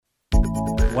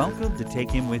Welcome to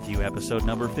Take Him With You, episode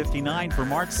number 59 for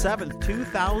March 7th,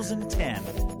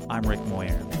 2010. I'm Rick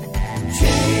Moyer.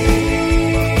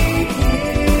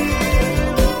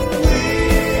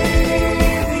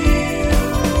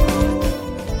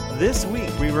 This week,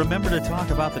 we remember to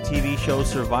talk about the TV show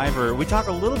Survivor. We talk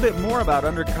a little bit more about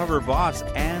Undercover Boss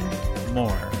and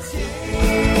more.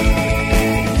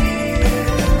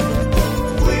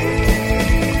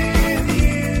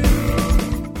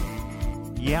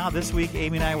 Yeah, this week,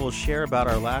 Amy and I will share about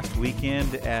our last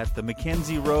weekend at the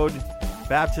Mackenzie Road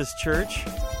Baptist Church.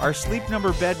 Our sleep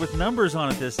number bed with numbers on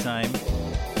it this time.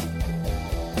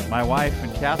 My wife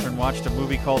and Catherine watched a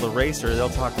movie called Eraser. They'll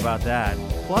talk about that.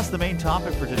 Plus, the main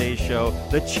topic for today's show,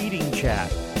 the cheating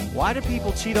chat. Why do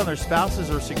people cheat on their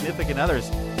spouses or significant others?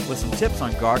 With some tips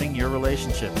on guarding your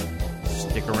relationship.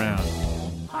 Stick around.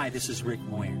 Hi, this is Rick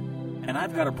Moyer, and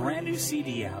I've got a brand new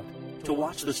CD out to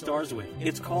watch the stars with.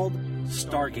 It's called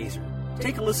Stargazer.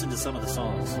 Take a listen to some of the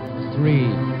songs. 3, 2,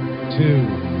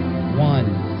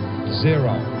 1, 0.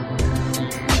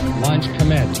 Launch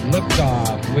commits.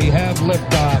 Liftoff. We have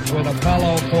liftoff with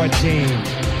Apollo 14.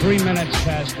 3 minutes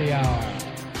past the hour.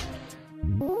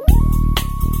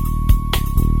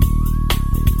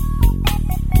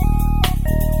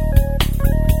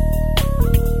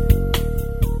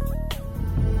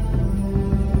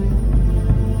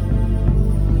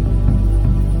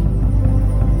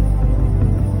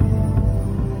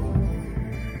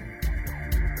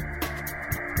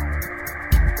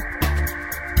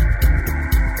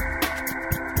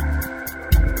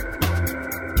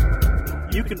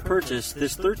 Purchase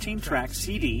this 13-track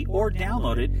CD or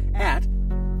download it at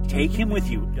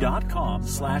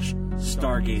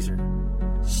takehimwithyou.com/stargazer.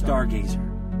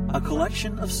 Stargazer, a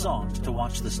collection of songs to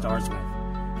watch the stars with.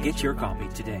 Get your copy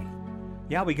today.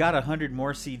 Yeah, we got 100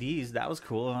 more CDs. That was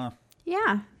cool, huh?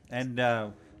 Yeah.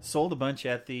 And sold a bunch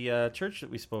at the church that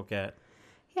we spoke at.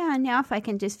 Yeah, now if I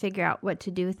can just figure out what to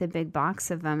do with a big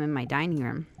box of them in my dining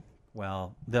room.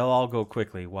 Well, they'll all go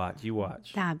quickly. Watch. You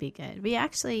watch. That'd be good. We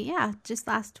actually, just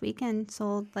last weekend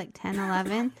sold like 10,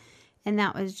 11, and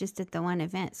that was just at the one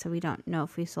event, so we don't know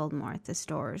if we sold more at the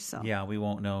stores. So yeah, we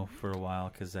won't know for a while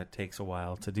because that takes a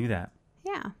while to do that.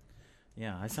 Yeah.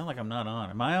 Yeah, I sound like I'm not on.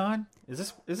 Am I on?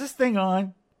 Is this thing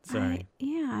on? Sorry.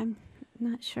 I'm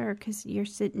not sure because you're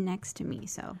sitting next to me,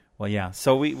 so. Well, yeah.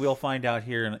 So we'll find out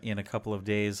here in a couple of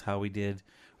days how we did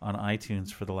on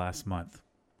iTunes for the last month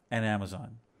and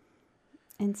Amazon.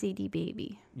 And CD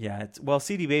Baby. Yeah,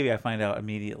 CD Baby I find out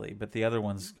immediately, but the other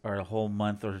ones are a whole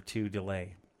month or two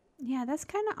delay. Yeah, that's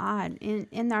kind of odd.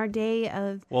 In our day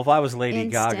of well, if I was Lady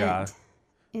Gaga,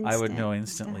 I would know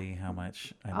instantly how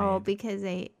much I made. Oh, because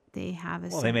they have a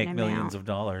certain they make amount. millions of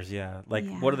dollars, yeah.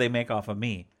 What do they make off of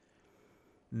me?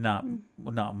 Not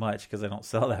much because I don't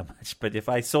sell that much. But if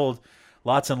I sold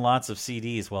lots and lots of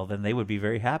CDs, well, then they would be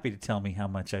very happy to tell me how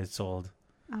much I sold.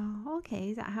 Oh,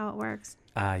 okay. Is that how it works?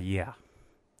 Yeah.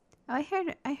 I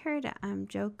heard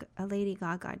a Lady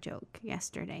Gaga joke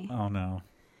yesterday. Oh no.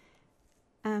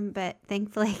 But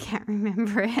thankfully I can't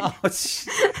remember it. Oh,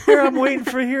 here I'm waiting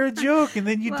to hear a joke, and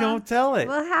then you don't tell it.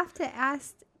 We'll have to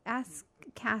ask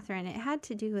Catherine. It had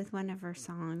to do with one of her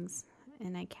songs,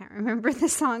 and I can't remember the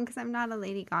song because I'm not a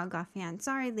Lady Gaga fan.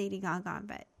 Sorry, Lady Gaga,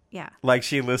 but yeah. Like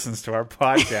she listens to our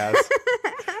podcast.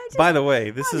 By the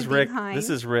way, this is Rick. This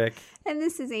is Rick. And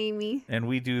this is Amy. And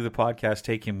we do the podcast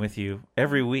Take Him With You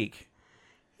every week.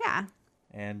 Yeah.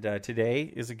 And today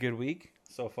is a good week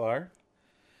so far.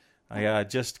 I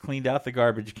just cleaned out the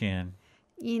garbage can.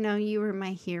 You know, you were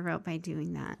my hero by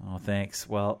doing that. Oh, thanks.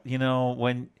 Well, I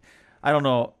don't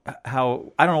know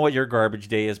what your garbage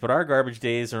day is, but our garbage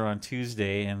days are on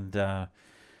Tuesday, and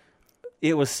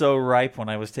it was so ripe when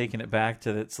I was taking it back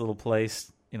to its little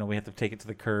place. We have to take it to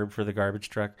the curb for the garbage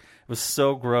truck. It was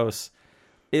so gross.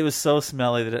 It was so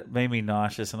smelly that it made me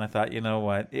nauseous, and I thought, you know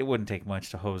what? It wouldn't take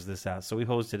much to hose this out. So we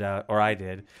hosed it out, or I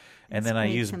did, and then I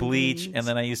used bleach, and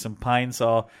then I used some Pine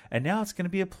Sol, and now it's going to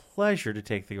be a pleasure to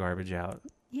take the garbage out.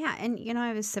 Yeah, and,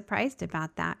 I was surprised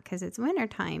about that because it's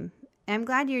wintertime. I'm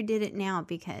glad you did it now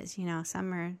because,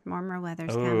 summer, warmer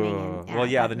weather's coming. And, well,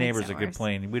 yeah, the neighbors are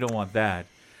complaining. We don't want that.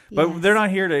 But they're not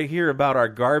here to hear about our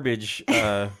garbage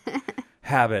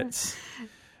habits.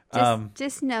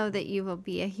 Just know that you will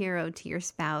be a hero to your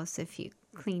spouse if you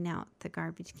clean out the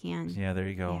garbage can. Yeah, there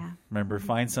you go. Yeah. Remember,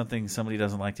 find something somebody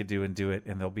doesn't like to do and do it,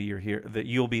 and they'll be your hero. That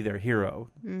you'll be their hero.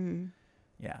 Mm-hmm.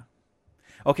 Yeah.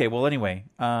 Okay. Well, anyway,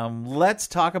 let's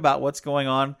talk about what's going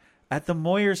on at the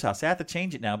Moyers house. I have to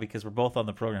change it now because we're both on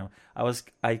the program.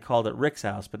 I called it Rick's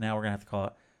house, but now we're gonna have to call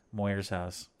it Moyers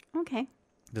house. Okay.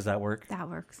 Does that work? That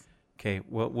works. Okay,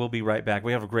 we'll be right back.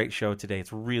 We have a great show today.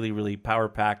 It's really, really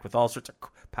power-packed with all sorts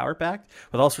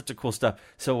of cool stuff.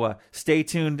 So stay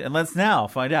tuned, and let's now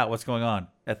find out what's going on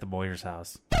at the Moyers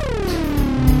house.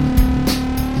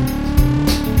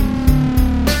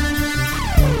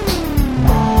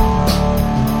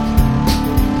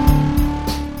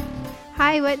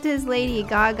 Hi, what does Lady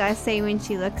Gaga say when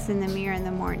she looks in the mirror in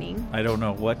the morning? I don't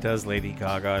know. What does Lady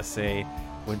Gaga say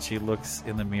when she looks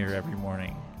in the mirror every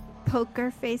morning?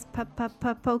 Poker face,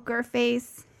 poker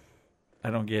face. I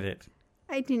don't get it.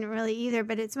 I didn't really either,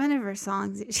 but it's one of her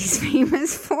songs that she's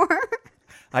famous for.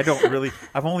 I don't really.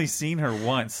 I've only seen her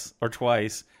once or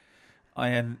twice,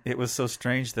 and it was so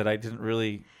strange that I didn't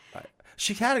really.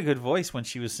 She had a good voice when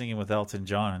she was singing with Elton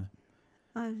John.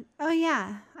 Oh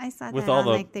yeah, I saw With that all on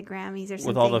the- like the Grammys or something.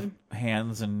 With all the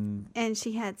hands and And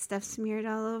she had stuff smeared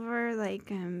all over, like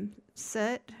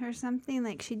soot or something.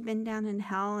 Like she'd been down in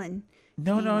hell and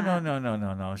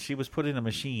no. She was put in a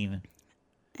machine.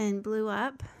 and blew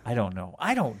up. I don't know.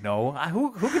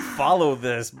 Who could follow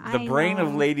this? The I brain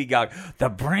of know. Lady Gaga. The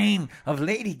brain of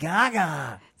Lady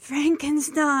Gaga.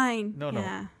 Frankenstein. No.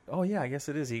 Yeah. Oh yeah, I guess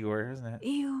it is Igor, isn't it?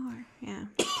 Eeyore. Yeah.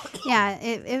 Yeah.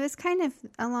 It was kind of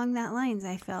along that lines.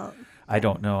 I felt. I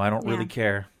don't know. I don't really Yeah.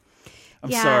 care. I'm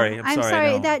Yeah, sorry. I'm sorry.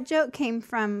 I know. That joke came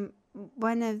from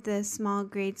one of the small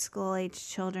grade school age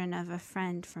children of a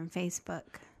friend from Facebook.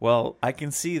 Well, I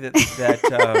can see that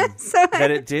So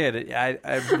that it did. I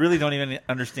really don't even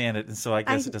understand it, and so I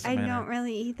guess it doesn't I matter. don't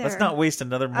really either. Let's not waste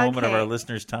another moment of Okay. our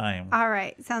listeners' time. All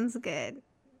right. Sounds good.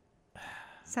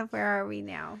 So where are we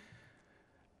now?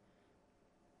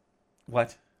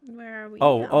 What? Where are we?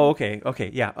 Oh, now? okay,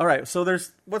 yeah. All right. So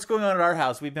there's what's going on at our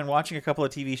house. We've been watching a couple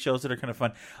of TV shows that are kind of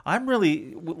fun.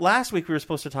 Last week we were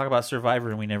supposed to talk about Survivor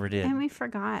and we never did. And we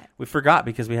forgot. We forgot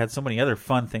because we had so many other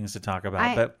fun things to talk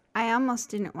about. But I almost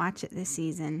didn't watch it this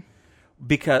season.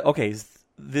 because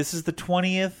this is the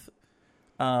 20th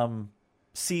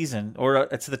season, or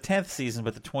it's the 10th season,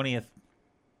 but the 20th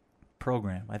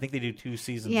program. I think they do 2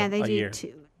 seasons. Yeah, they a do year.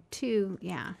 two.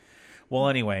 Yeah. Well,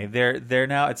 anyway, they're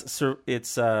now it's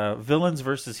villains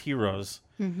versus heroes,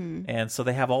 and so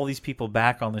they have all these people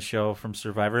back on the show from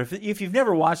Survivor. If you've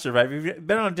never watched Survivor, if you've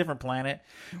been on a different planet,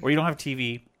 or you don't have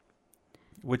TV,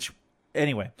 which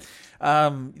anyway,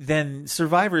 then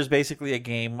Survivor is basically a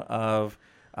game of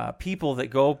people that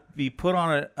go be put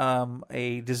on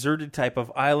a deserted type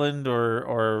of island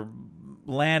or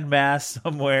landmass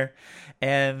somewhere,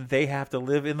 and they have to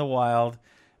live in the wild.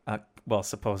 Well,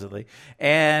 supposedly.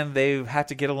 And they have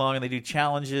to get along, and they do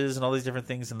challenges and all these different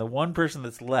things. And the one person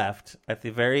that's left at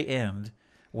the very end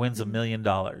wins $1 million.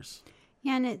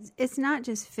 Yeah, and it's not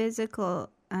just physical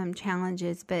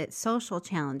challenges, but social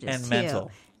challenges And too.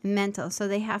 Mental. So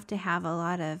they have to have a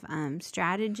lot of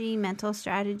mental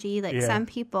strategy. Like some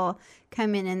people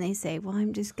come in and they say, well,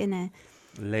 I'm just going to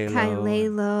kind of lay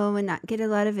low and not get a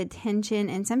lot of attention.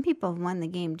 And some people have won the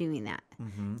game doing that.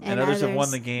 Mm-hmm. And others have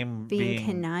won the game being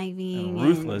conniving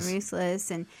ruthless. and ruthless.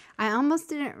 And I almost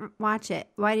didn't watch it.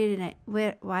 Why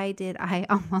did I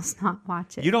almost not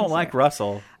watch it? You don't like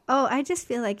Russell. Oh, I just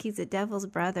feel like he's a devil's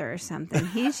brother or something.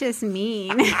 He's just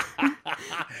mean.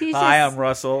 Hi, I'm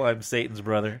Russell. I'm Satan's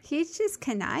brother. He's just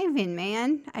conniving,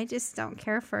 man. I just don't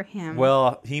care for him.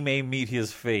 Well, he may meet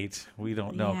his fate. We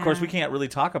don't know. Of course, Yeah. we can't really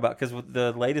talk about, because with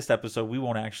the latest episode, we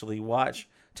won't actually watch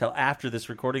till after this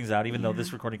recording's out, even though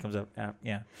this recording comes out.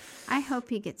 Yeah. I hope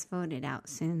he gets voted out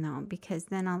soon, though, because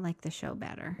then I'll like the show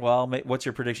better. Well, what's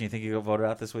your prediction? You think he'll get voted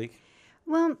out this week?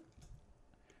 Well,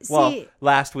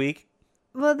 Last week,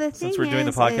 well, the thing since we're doing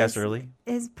the podcast early.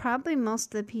 is probably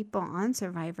most of the people on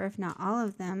Survivor, if not all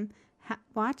of them,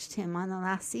 watched him on the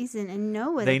last season and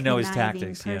know what They a know his conniving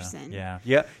tactics. person. Yeah.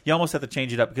 You almost have to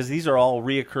change it up, because these are all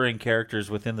reoccurring characters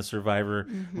within the Survivor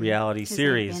reality 'Cause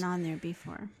series. they've been on there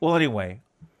before. Well, anyway,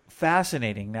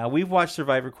 fascinating. Now, we've watched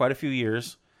Survivor quite a few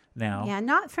years now. Yeah,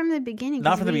 not from the beginning.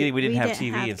 Not 'cause from the beginning. We didn't have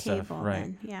TV and stuff, cable right?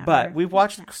 then. Yeah, but we've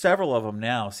watched several of them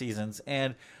now, seasons,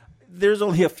 and there's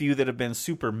only a few that have been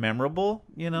super memorable,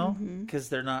 because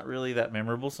they're not really that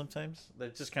memorable sometimes. They're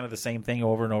just kind of the same thing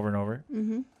over and over and over.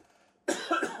 Mm-hmm.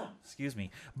 Excuse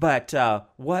me. But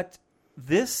what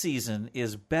this season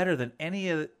is better than any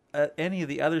of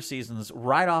the other seasons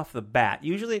right off the bat.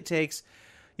 Usually it takes,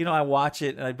 I watch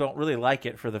it and I don't really like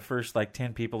it for the first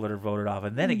 10 people that are voted off,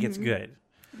 and then it gets good.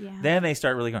 Yeah. Then they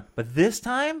start really going. But this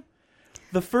time,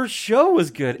 the first show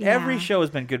was good. Yeah. Every show has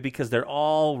been good because they're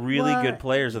all really good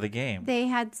players of the game. They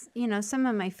had, some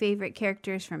of my favorite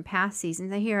characters from past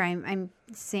seasons. I hear I'm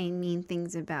saying mean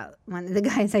things about one of the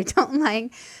guys I don't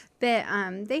like, but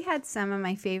they had some of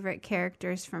my favorite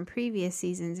characters from previous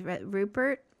seasons: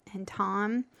 Rupert and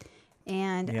Tom,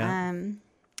 and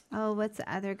Oh, what's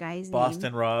the other guy's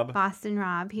Boston name? Rob. Boston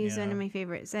Rob. He was one of my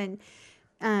favorites. And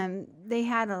they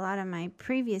had a lot of my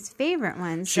previous favorite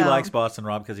ones. She likes Boston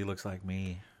Rob because he looks like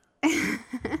me.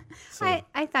 So.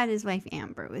 I thought his wife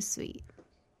Amber was sweet.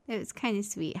 It was kind of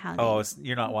sweet how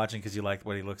you're not watching because you like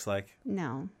what he looks like?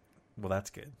 No. Well, that's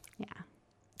good. Yeah.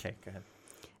 Okay, go ahead.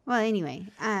 Well, anyway,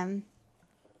 I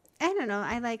don't know.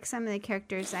 I like some of the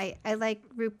characters. I like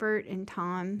Rupert and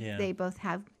Tom. Yeah. They both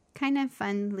have kind of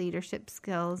fun leadership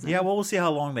skills. Yeah, well, we'll see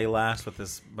how long they last with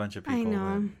this bunch of people. I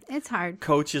know. It's hard.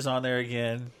 Coach is on there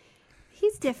again.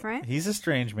 He's different. He's a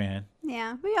strange man.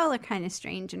 Yeah, we all are kind of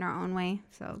strange in our own way.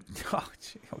 So. Oh,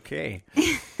 okay.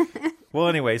 Well,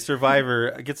 anyway,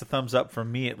 Survivor gets a thumbs up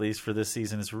from me, at least, for this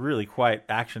season. It's really quite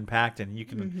action-packed, and you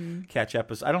can catch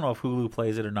episodes. I don't know if Hulu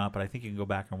plays it or not, but I think you can go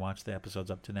back and watch the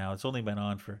episodes up to now. It's only been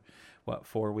on for,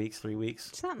 4 weeks, 3 weeks?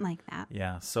 Something like that.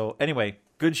 Yeah. So, anyway,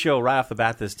 good show right off the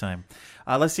bat this time.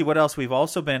 Let's see what else. We've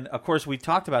also been, of course, we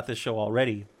talked about this show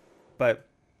already, but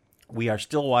we are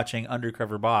still watching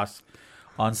Undercover Boss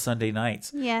on Sunday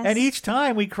nights. Yes. And each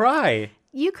time we cry.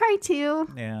 You cry too.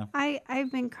 Yeah.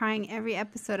 I've been crying every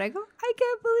episode. I go, I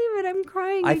can't believe it. I'm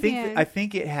crying again. I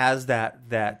think it has that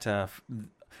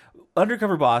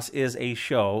Undercover Boss is a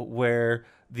show where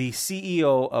the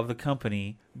CEO of the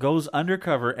company goes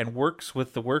undercover and works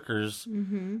with the workers,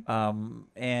 and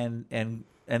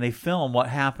they film what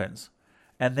happens,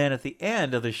 and then at the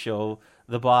end of the show,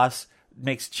 the boss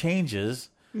makes changes.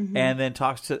 And then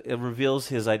reveals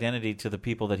his identity to the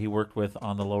people that he worked with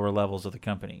on the lower levels of the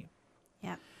company.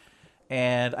 Yeah.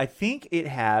 And I think it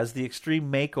has the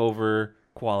extreme makeover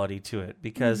quality to it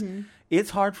because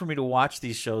it's hard for me to watch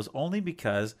these shows only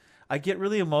because I get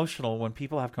really emotional when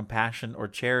people have compassion or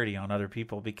charity on other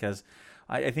people because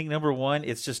I think, number one,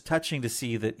 it's just touching to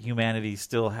see that humanity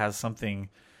still has something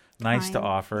nice to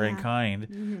offer and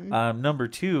kind. Number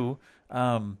two,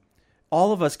 all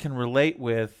of us can relate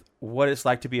with what it's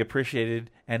like to be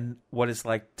appreciated and what it's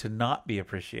like to not be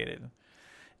appreciated.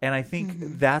 And I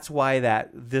think that's why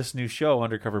this new show,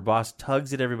 Undercover Boss,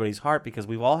 tugs at everybody's heart because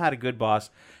we've all had a good boss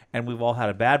and we've all had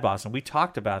a bad boss. And we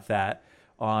talked about that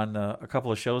on a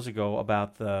couple of shows ago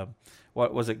about the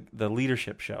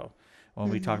leadership show when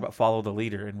we talked about Follow the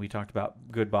Leader, and we talked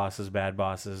about good bosses, bad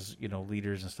bosses,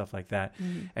 leaders and stuff like that,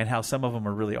 and how some of them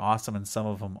are really awesome and some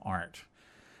of them aren't.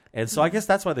 And so I guess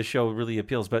that's why the show really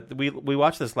appeals. But we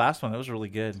watched this last one. It was really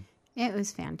good. It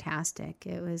was fantastic.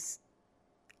 It was,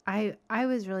 I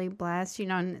was really blessed,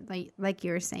 and like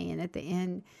you were saying at the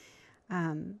end,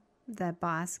 the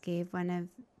boss gave one of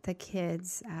the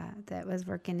kids that was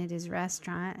working at his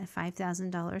restaurant a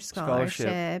 $5,000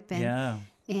 scholarship.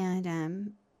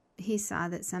 And he saw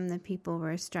that some of the people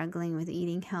were struggling with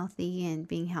eating healthy and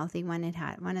being healthy. One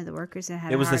of the workers had a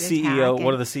heart attack. It was the CEO,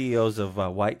 one of the CEOs of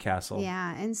White Castle.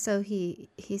 Yeah, and so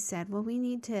he said, well, we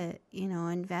need to,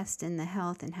 invest in the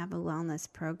health and have a wellness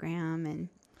program. And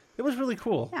it was really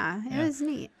cool. Yeah, it was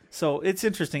neat. So it's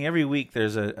interesting. Every week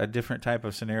there's a different type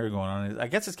of scenario going on. I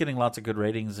guess it's getting lots of good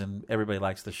ratings and everybody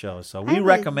likes the show. So we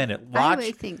recommend it. Watch I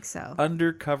would think so.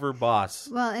 Undercover Boss.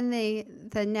 Well, and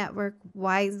the network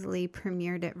wisely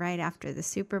premiered it right after the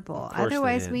Super Bowl.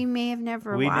 Otherwise, we may have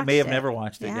never watched it. We may have never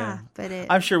watched it, yeah. But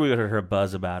I'm sure we would have heard a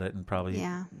buzz about it and probably...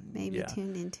 Yeah, maybe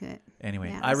tuned into it.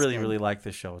 Anyway, I really like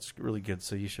this show. It's really good,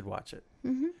 so you should watch it.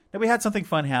 Now, we had something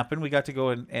fun happen. We got to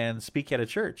go and speak at a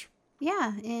church.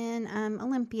 Yeah, in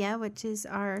Olympia, which is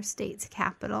our state's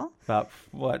capital. About,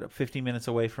 15 minutes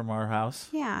away from our house?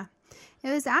 Yeah. It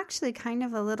was actually kind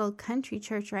of a little country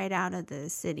church right out of the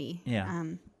city. Yeah.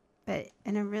 But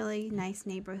in a really nice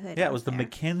neighborhood. Yeah, it was the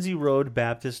Mackenzie Road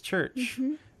Baptist Church.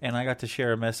 And I got to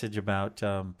share a message about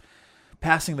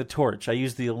passing the torch. I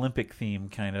used the Olympic theme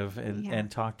kind of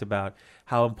and talked about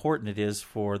how important it is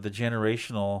for the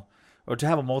generational, or to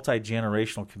have a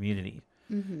multi-generational community.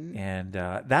 And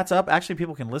that's up. Actually,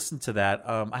 people can listen to that.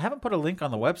 I haven't put a link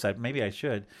on the website. Maybe I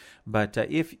should. But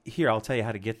I'll tell you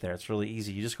how to get there. It's really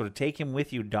easy. You just go to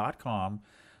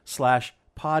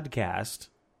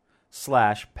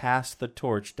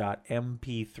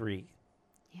takehimwithyou.com/podcast/passthetorch.mp3.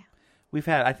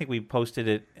 Yeah. I think we posted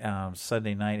it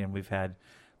Sunday night, and we've had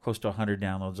close to 100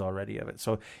 downloads already of it.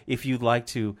 So if you'd like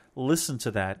to listen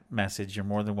to that message, you're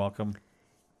more than welcome.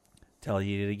 Tell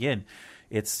you it again.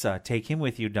 It's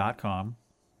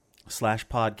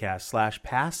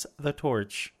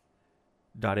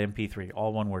takehimwithyou.com/podcast/passthetorch.mp3.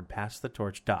 All one word,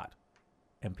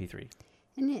 passthetorch.mp3.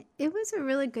 And it was a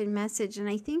really good message, and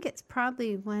I think it's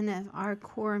probably one of our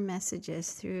core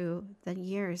messages through the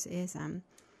years is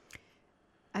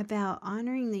about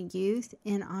honoring the youth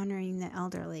and honoring the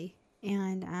elderly.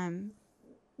 And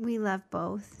we love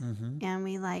both, and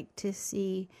we like to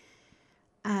see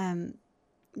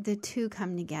the two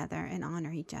come together and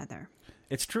honor each other.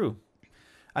 It's true.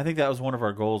 I think that was one of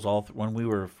our goals when we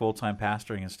were full-time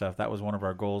pastoring and stuff. That was one of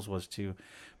our goals, was to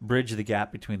bridge the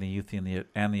gap between the youth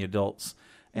and the adults,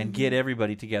 and get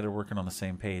everybody together working on the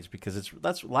same page, because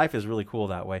life is really cool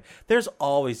that way. There's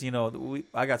always,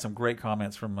 I got some great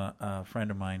comments from a friend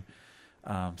of mine,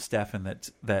 Stefan,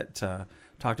 that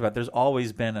talked about there's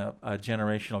always been a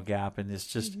generational gap, and it's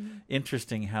just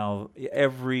interesting how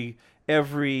every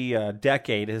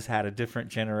decade has had a different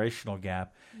generational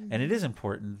gap, and it is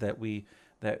important that we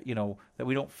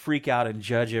don't freak out and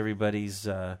judge everybody's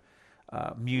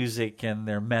music and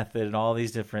their method and all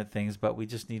these different things, but we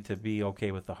just need to be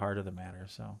okay with the heart of the matter.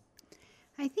 So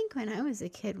I think when I was a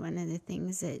kid, one of the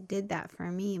things that did that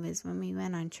for me was when we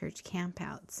went on church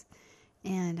campouts.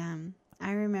 And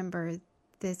I remember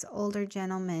this older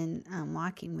gentleman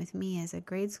walking with me as a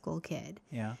grade school kid.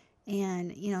 Yeah.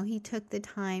 And, he took the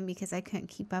time, because I couldn't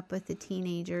keep up with the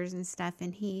teenagers and stuff,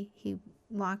 and he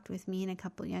walked with me and a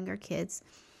couple younger kids.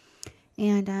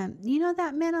 And,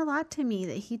 that meant a lot to me,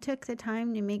 that he took the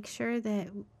time to make sure that,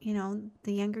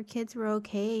 the younger kids were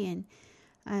okay.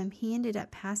 And he ended up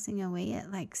passing away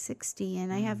at like 60.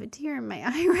 And I have a tear in my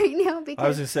eye right now, because I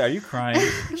was going to say, are you crying?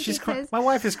 She's crying. My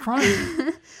wife is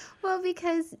crying. Well,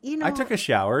 because, I took a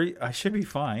shower. I should be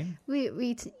fine.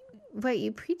 What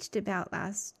you preached about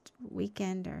last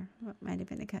weekend, or what might have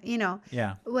been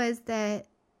yeah, was that,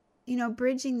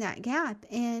 bridging that gap.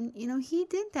 And, he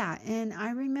did that. And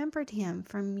I remembered him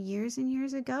from years and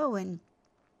years ago. And,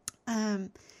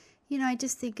 I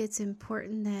just think it's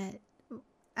important that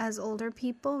as older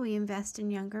people, we invest in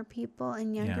younger people,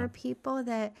 and younger people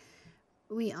that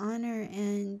we honor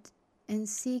and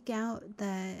seek out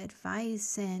the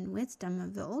advice and wisdom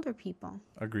of the older people.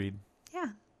 Agreed. Yeah.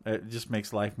 It just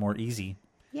makes life more easy.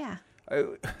 Yeah.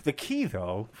 The key,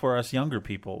 though, for us younger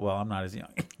people, well, I'm not as young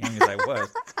as I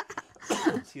was.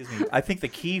 Excuse me. I think the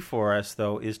key for us,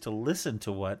 though, is to listen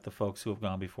to what the folks who have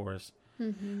gone before us.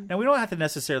 Mm-hmm. Now, we don't have to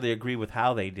necessarily agree with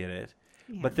how they did it,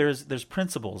 but there's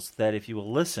principles that if you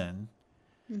will listen,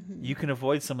 you can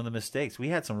avoid some of the mistakes. We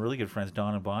had some really good friends,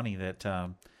 Don and Bonnie,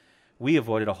 that we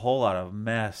avoided a whole lot of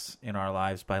mess in our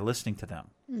lives by listening to them.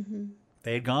 Mm-hmm.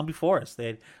 They had gone before us. They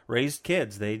had raised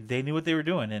kids. They knew what they were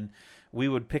doing, and we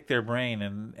would pick their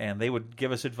brain, and they would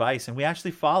give us advice, and we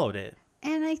actually followed it.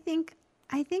 And I think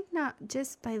not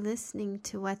just by listening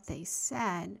to what they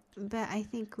said, but I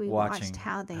think we watched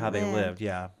how they lived.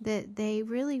 Yeah, that they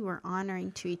really were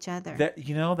honoring to each other.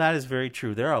 That is very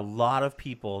true. There are a lot of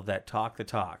people that talk the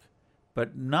talk,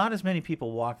 but not as many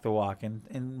people walk the walk.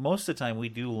 And most of the time, we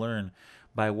do learn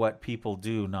by what people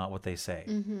do, not what they say.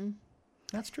 Mm-hmm.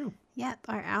 That's true. Yep,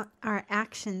 our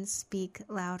actions speak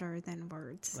louder than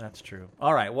words. That's true.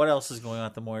 All right, what else is going on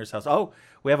at the Moyers house? Oh,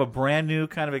 we have a brand new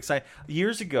kind of exciting.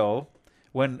 Years ago,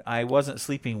 when I wasn't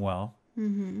sleeping well,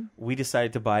 we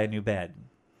decided to buy a new bed.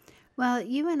 Well,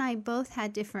 you and I both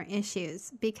had different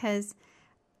issues, because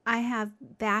I have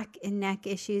back and neck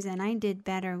issues, and I did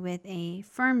better with a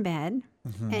firm bed,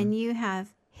 and you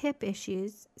have hip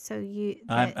issues, so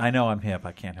I know I'm hip.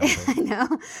 I can't help it. I know,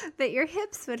 but your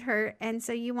hips would hurt, and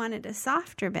so you wanted a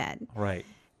softer bed. Right.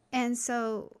 And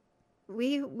so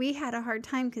we had a hard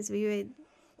time, because we would,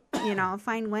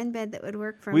 find one bed that would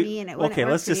work for me, and it wouldn't work for you.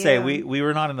 Okay, let's just say we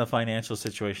were not in the financial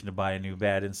situation to buy a new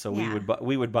bed, and so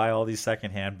we would buy all these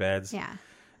secondhand beds. Yeah.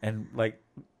 And like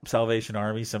Salvation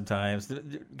Army sometimes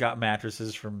got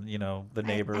mattresses from the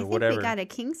neighbor or whatever. I think we got a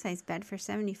king size bed for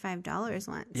 $75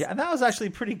 once. Yeah, and that was actually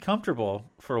pretty comfortable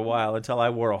for a while, until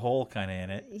I wore a hole kind of in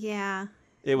it. Yeah.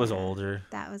 It was older.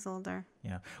 That was older.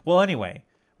 Yeah. Well, anyway,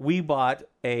 we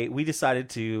decided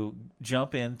to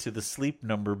jump into the Sleep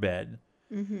Number bed.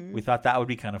 Mm-hmm. We thought that would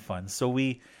be kind of fun. So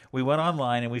we went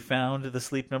online and we found the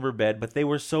Sleep Number bed, but they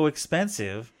were so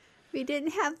expensive. We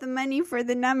didn't have the money for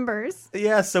the numbers.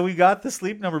 Yeah, so we got the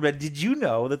Sleep Number bed. Did you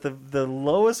know that the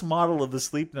lowest model of the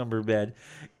Sleep Number bed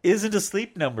isn't a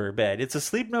Sleep Number bed? It's a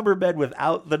Sleep Number bed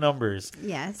without the numbers.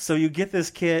 Yes. So you get this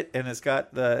kit, and it's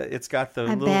got the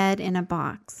bed in a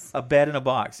box. A bed in a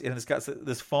box, and it's got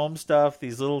this foam stuff,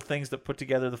 these little things that put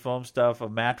together the foam stuff, a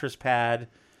mattress pad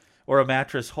or a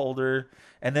mattress holder,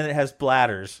 and then it has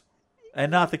bladders, and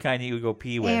not the kind you would go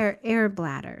pee with. Air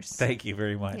bladders. Thank you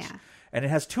very much. Yeah. And it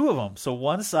has two of them. So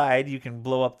one side you can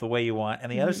blow up the way you want,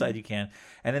 and the other side you can.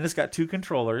 And then it's got two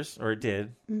controllers, or it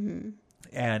did. Mm-hmm.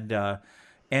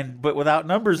 But without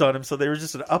numbers on them, so they were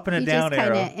just an up and a down arrow. You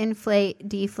just kind of inflate,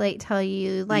 deflate till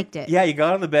you liked it. Yeah, you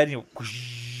got on the bed and you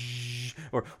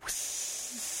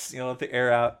let the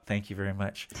air out. Thank you very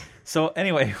much. So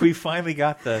anyway, we finally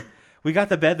got the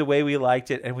bed the way we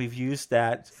liked it, and we've used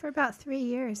that for about 3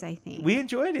 years, I think. We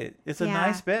enjoyed it. It's a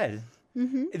nice bed.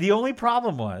 Mm-hmm. The only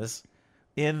problem was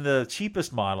in the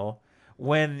cheapest model,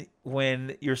 when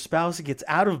your spouse gets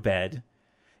out of bed,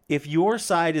 if your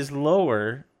side is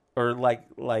lower or like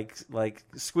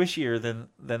squishier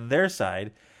than their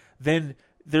side, then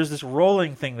there's this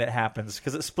rolling thing that happens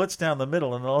because it splits down the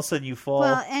middle, and all of a sudden you fall.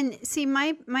 Well, and see,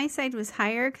 my side was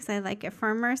higher because I like it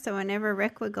firmer. So whenever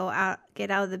Rick would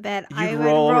get out of the bed, I would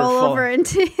roll over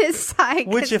into his side.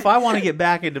 Which, if I want to get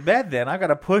back into bed, then I've got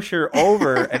to push her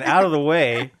over and out of the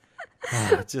way.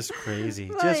 Oh, just crazy,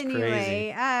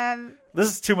 crazy. This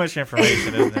is too much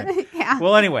information, isn't it? Yeah.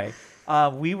 Well, anyway.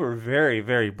 We were very,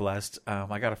 very blessed.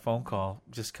 I got a phone call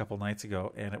just a couple nights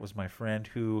ago, and it was my friend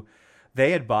who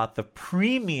they had bought the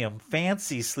premium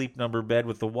fancy Sleep Number bed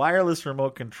with the wireless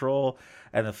remote control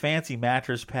and the fancy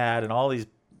mattress pad and all these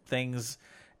things,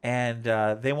 and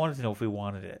they wanted to know if we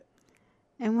wanted it.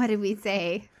 And what did we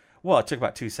say? Well, it took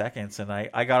about 2 seconds, and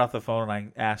I got off the phone and I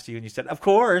asked you, and you said, of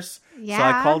course. Yeah. So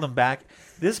I called them back.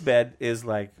 This bed is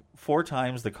like 4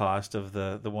 times the cost of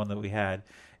the one that we had.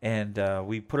 And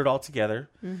we put it all together,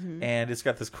 and it's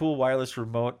got this cool wireless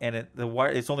remote, and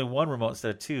it's only one remote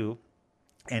instead of 2,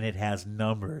 and it has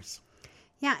numbers.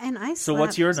 Yeah, and I slept. So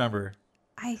what's your number?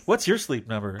 What's your sleep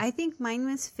number? I think mine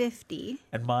was 50.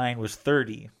 And mine was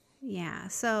 30. Yeah,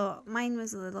 so mine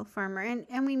was a little firmer,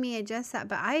 and we may adjust that,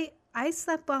 but I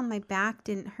slept well. My back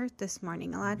didn't hurt this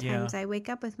morning. A lot of times I wake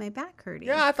up with my back hurting.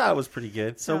 Yeah, I thought it was pretty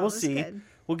good. So we'll see. Good.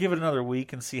 We'll give it another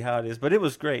week and see how it is. But it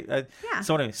was great. Yeah.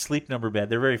 So anyway, Sleep Number bed.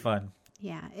 They're very fun.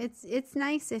 Yeah, it's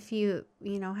nice if you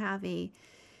have a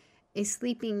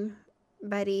sleeping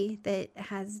buddy that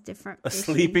has different issues.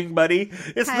 Sleeping buddy?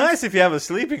 It's nice if you have a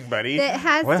sleeping buddy. That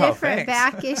has different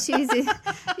back issues.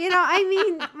 I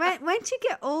mean, once you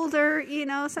get older,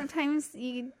 sometimes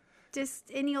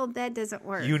any old bed doesn't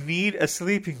work. You need a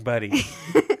sleeping buddy.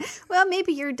 Well,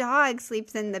 maybe your dog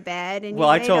sleeps in the bed.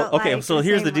 And so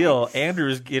here's the deal.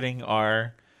 Andrew's getting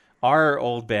our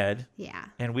old bed. Yeah.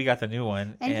 And we got the new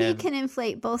one. And he can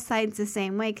inflate both sides the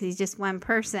same way because he's just one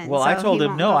person. Well, so I told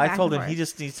him, no, I told him forth. he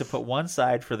just needs to put one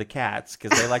side for the cats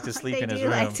because they like to sleep in his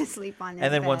room. They like to sleep on his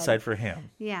And then bed. one side for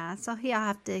him. Yeah, so he'll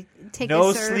have to take no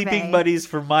a survey. sleeping buddies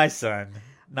for my son.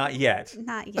 Not yet.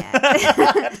 Not yet.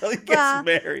 Until he gets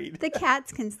married. The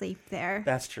cats can sleep there.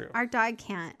 That's true. Our dog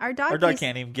can't. Our dog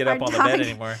can't even get up on the bed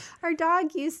anymore. Our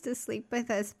dog used to sleep with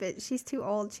us, but she's too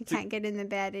old. She can't get in the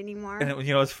bed anymore. And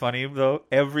what's funny, though?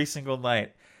 Every single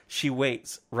night, she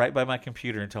waits right by my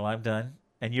computer until I'm done,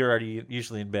 and you're already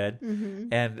usually in bed.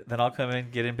 Mm-hmm. And then I'll come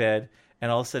in, get in bed, and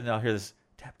all of a sudden I'll hear this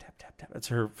tap, tap, tap, tap. It's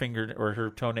her finger or her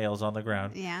toenails on the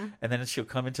ground. Yeah. And then she'll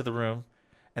come into the room.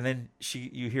 And then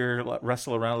you hear her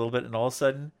wrestle around a little bit, and all of a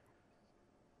sudden,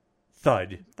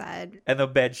 thud. And the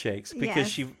bed shakes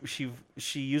because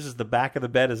she uses the back of the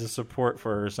bed as a support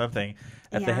for her or something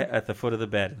at the foot of the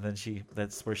bed, and then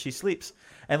that's where she sleeps.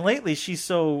 And lately, she's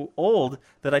so old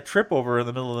that I trip over her in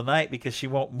the middle of the night because she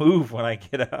won't move when I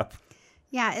get up.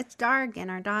 Yeah, it's dark,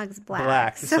 and our dog's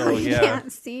black. So you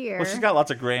can't see her. Well, she's got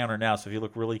lots of gray on her now, so if you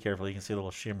look really carefully, you can see a little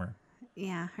shimmer.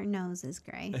 Yeah, her nose is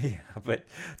gray. Yeah, but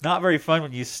not very fun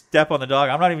when you step on the dog.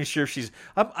 I'm not even sure if she's...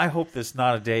 I hope this is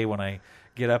not a day when I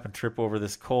get up and trip over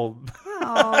this cold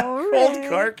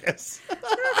carcass.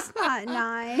 That's not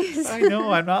nice. I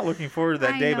know. I'm not looking forward to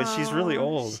that day, but she's really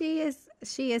old. She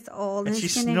is old. And she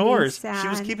snores. She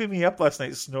was keeping me up last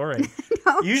night snoring.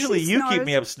 No, usually you keep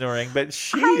me up snoring, but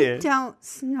I don't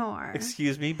snore.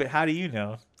 Excuse me, but how do you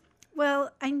know?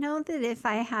 Well, I know that if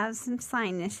I have some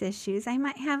sinus issues, I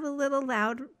might have a little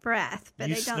loud breath, but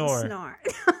I don't snore.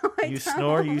 No, you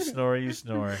snore, you snore, you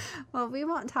snore. Well, we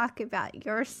won't talk about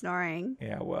your snoring.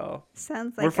 Yeah, well.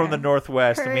 Sounds like we're from the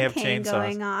Northwest and we have chainsaws.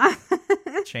 Going off.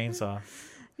 Chainsaw.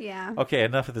 Yeah. Okay,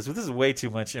 enough of this. This is way too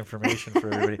much information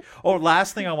for everybody.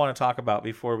 Last thing I want to talk about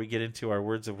before we get into our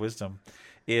words of wisdom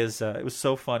is it was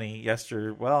so funny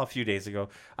a few days ago.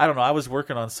 I don't know. I was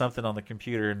working on something on the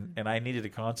computer and I needed to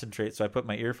concentrate, so I put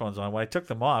my earphones on. When I took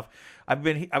them off, I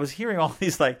was hearing all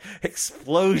these like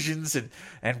explosions and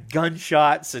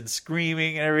gunshots and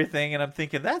screaming and everything, and I'm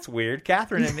thinking that's weird.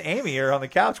 Catherine and Amy are on the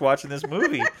couch watching this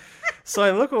movie, so I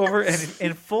look over and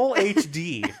in full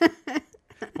HD.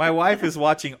 My wife is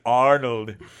watching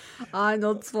Arnold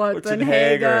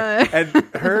Schwarzenegger.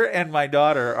 And her and my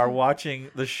daughter are watching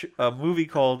a movie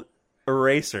called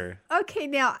Eraser. Okay,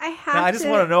 now I just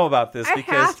want to know about this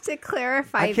because I have to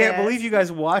clarify. I can't believe you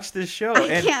guys watched this show.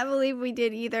 I can't believe we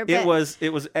did either. But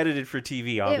it was edited for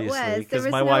TV, obviously, because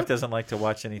my wife doesn't like to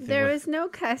watch anything. There was no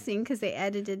cussing because they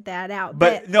edited that out.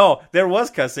 But no, there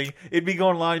was cussing. It'd be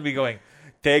going along, it'd be going,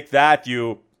 "Take that,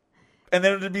 you," and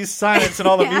then it'd be silence, and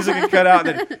all the music would cut out.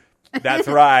 And then, that's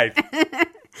right.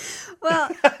 Well,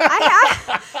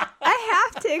 I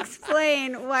have to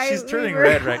explain why She's turning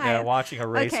red right now watching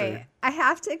Eraser. Okay, I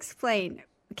have to explain.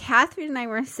 Catherine and I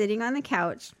were sitting on the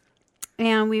couch,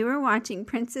 and we were watching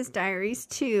Princess Diaries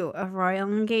 2 of Royal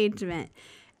Engagement.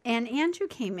 And Andrew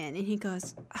came in, and he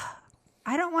goes, oh,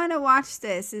 I don't want to watch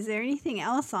this. Is there anything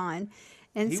else on?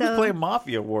 And he so was playing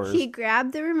Mafia Wars. He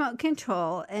grabbed the remote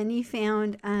control, and he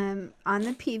found on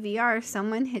the PVR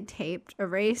someone had taped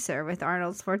Eraser with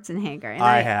Arnold Schwarzenegger.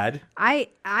 And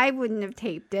I wouldn't have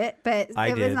taped it, but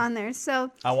it was on there. So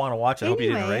I want to watch it. I hope you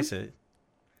didn't erase it.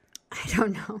 I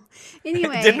don't know.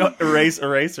 Anyway, didn't erase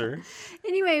Eraser.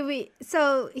 Anyway,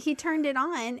 so he turned it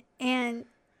on, and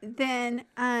then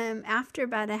after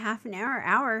about a half an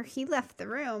hour, he left the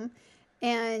room,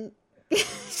 and.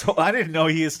 So I didn't know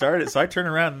he had started. So I turned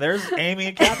around, and there's Amy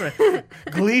and Catherine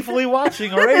gleefully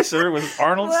watching Eraser with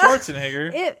Arnold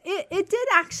Schwarzenegger. It did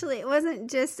actually. It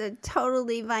wasn't just a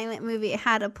totally violent movie. It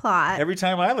had a plot. Every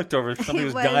time I looked over, somebody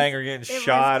was dying or getting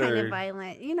shot. It was kind of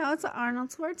violent. It's an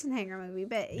Arnold Schwarzenegger movie,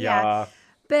 but yeah.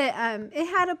 But it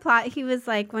had a plot. He was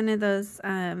like one of those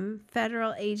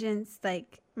federal agents,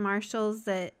 like marshals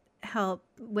that help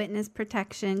witness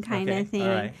protection kind of thing. All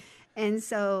right. And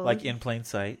so, like in plain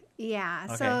sight. Yeah.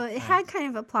 Okay. So it had kind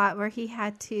of a plot where he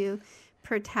had to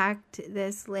protect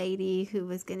this lady who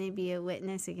was going to be a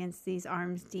witness against these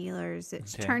arms dealers.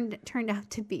 It turned out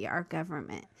to be our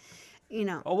government.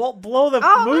 Oh, well, blow the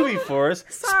movie for us.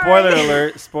 Sorry. Spoiler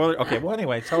alert. Spoiler. Okay. Well,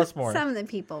 anyway, tell us more. Some of the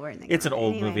people were in the. It's an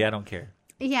old movie. I don't care.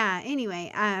 Yeah.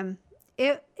 Anyway,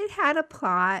 it had a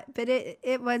plot, but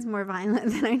it was more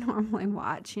violent than I normally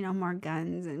watch. More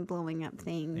guns and blowing up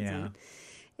things. Yeah.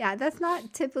 Yeah, that's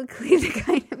not typically the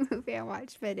kind of movie I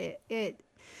watch, but I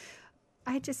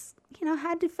just,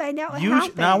 had to find out what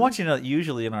happened. Now, I want you to know that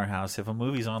usually in our house, if a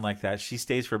movie's on like that, she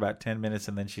stays for about 10 minutes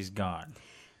and then she's gone.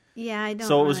 Yeah, I don't.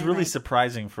 So it was really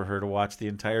surprising for her to watch the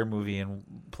entire movie and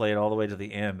play it all the way to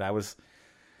the end.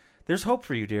 There's hope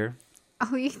for you, dear.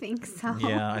 Oh, you think so?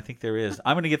 Yeah, I think there is.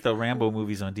 I'm going to get the Rambo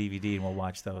movies on DVD and we'll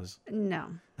watch those. No.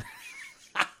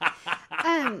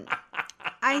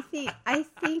 I think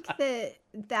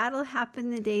that'll happen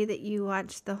the day that you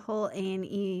watch the whole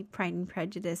A&E Pride and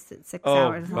Prejudice that's 6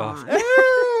 hours long.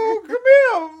 Oh, come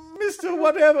here, Mr.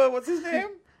 Whatever. What's his name?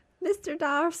 Mr.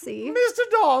 Darcy. Mr.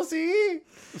 Darcy.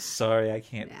 Sorry, I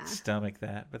can't stomach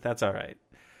that, but that's all right.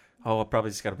 Oh, I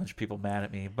probably just got a bunch of people mad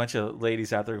at me. A bunch of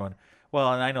ladies out there going,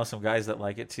 well, and I know some guys that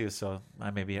like it too, so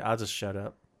I'll just shut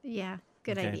up. Yeah.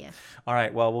 Good idea. All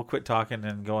right. Well, we'll quit talking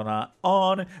and going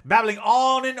on, babbling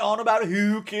on and on about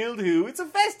who killed who. It's a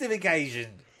festive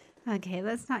occasion. Okay,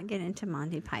 let's not get into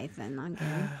Monty Python. Okay.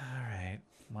 All right.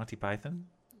 Monty Python?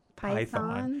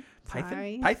 Python?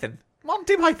 Sorry. Python.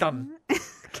 Monty Python.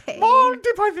 Okay.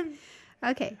 Monty Python.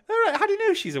 Okay. All right. How do you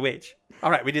know she's a witch? All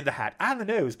right. We did the hat and the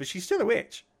nose, but she's still a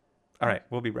witch. All right.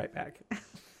 We'll be right back.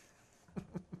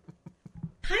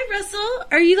 Hi, Russell.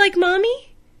 Are you like Mommy?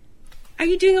 Are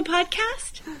you doing a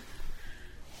podcast?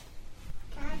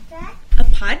 A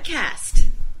podcast.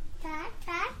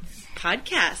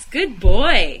 Podcast. Good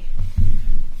boy.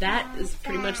 That is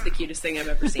pretty much the cutest thing I've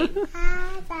ever seen.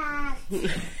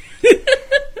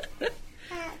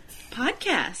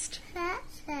 Podcast.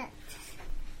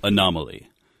 Anomaly.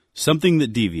 Something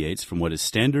that deviates from what is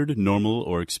standard, normal,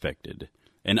 or expected.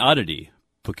 An oddity.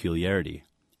 Peculiarity.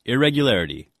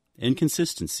 Irregularity.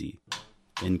 Inconsistency.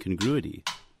 Incongruity.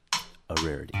 A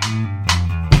rarity.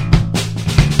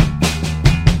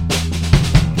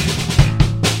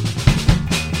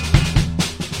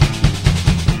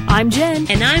 I'm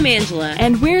Jen. And I'm Angela.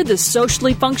 And we're the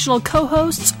socially functional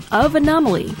co-hosts of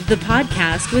Anomaly, the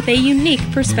podcast with a unique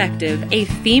perspective, a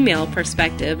female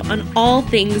perspective on all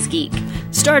things geek.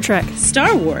 Star Trek,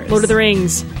 Star Wars, Lord of the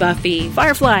Rings, Buffy,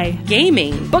 Firefly,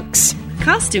 gaming, books,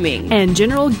 costuming, and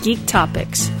general geek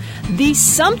topics. The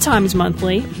sometimes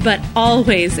monthly, but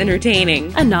always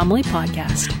entertaining Anomaly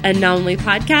Podcast.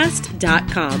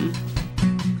 AnomalyPodcast.com.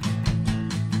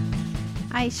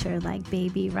 I sure like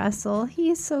baby Russell.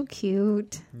 He's so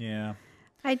cute. Yeah.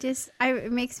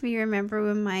 It makes me remember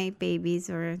when my babies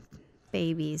were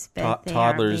babies. But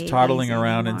toddlers toddling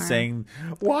around and saying,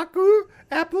 Waku,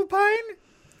 apple pine?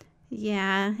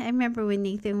 Yeah, I remember when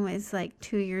Nathan was like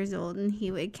 2 years old and he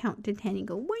would count to 10 and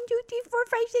go 1, 2, 3, 4,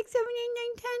 5, 6, 7, 8, 9,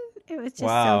 10. It was just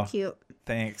so cute.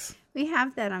 Thanks. We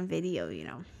have that on video,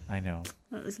 I know.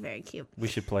 It was very cute. We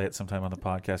should play it sometime on the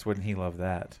podcast. Wouldn't he love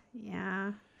that?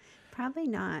 Yeah, probably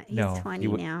not. He's 20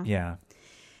 now. Yeah.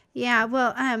 Yeah.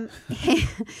 Well,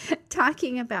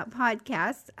 talking about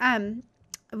podcasts,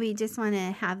 we just want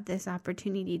to have this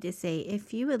opportunity to say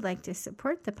if you would like to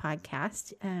support the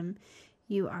podcast,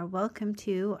 you are welcome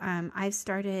to. I've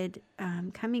started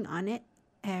coming on it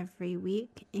every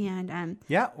week, and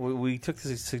we took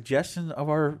the suggestion of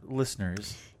our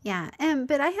listeners.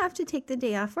 But I have to take the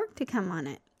day off work to come on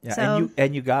it. Yeah, so,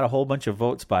 and you got a whole bunch of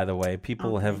votes, by the way.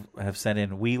 People have sent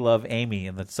in "We love Amy"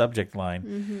 in the subject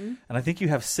line, and I think you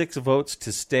have 6 votes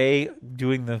to stay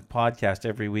doing the podcast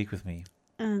every week with me.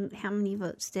 How many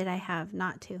votes did I have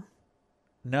not to?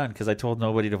 None, because I told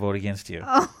nobody to vote against you.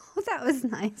 Oh, that was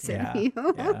nice of you.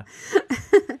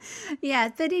 Yeah.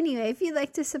 But anyway, if you'd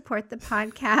like to support the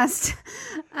podcast,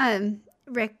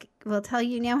 Rick will tell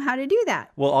you now how to do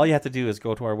that. Well, all you have to do is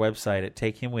go to our website at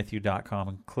takehimwithyou.com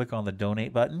and click on the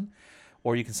donate button,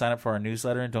 or you can sign up for our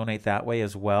newsletter and donate that way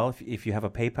as well. If you have a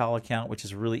PayPal account, which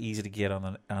is really easy to get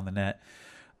on the net,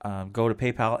 go to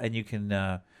PayPal and you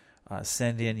can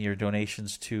send in your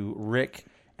donations to Rick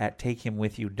at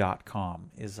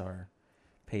takehimwithyou.com is our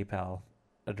PayPal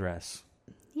address.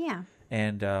 Yeah.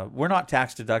 And we're not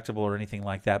tax deductible or anything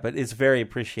like that, but it's very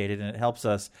appreciated, and it helps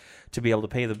us to be able to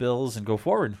pay the bills and go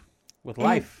forward with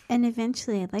life. And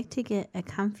eventually, I'd like to get a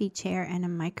comfy chair and a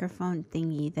microphone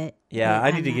thingy that... Yeah, I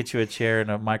need to get you a chair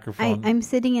and a microphone. I'm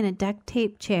sitting in a duct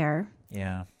tape chair.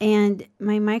 Yeah. And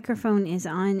my microphone is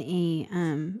on a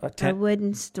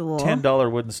wooden stool.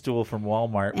 $10 wooden stool from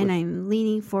Walmart. And I'm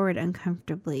leaning forward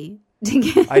uncomfortably.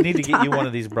 I need to get you one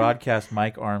of these broadcast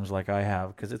mic arms like I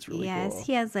have, because it's really cool. Yes,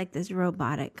 he has like this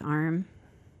robotic arm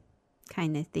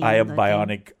kind of thing. I have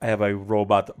bionic. I have a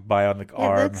bionic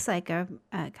arm. It looks like a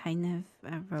kind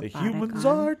of a robotic arm. The humans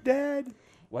arm. are dead.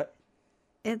 What?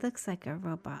 It looks like a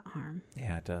robot arm.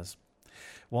 Yeah, it does.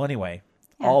 Well, anyway,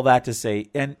 all that to say,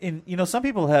 and some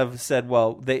people have said,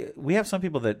 well, we have some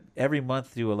people that every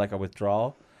month do a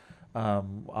withdrawal.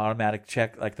 Automatic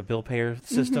check, like the bill payer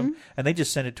system, and they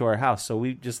just send it to our house. So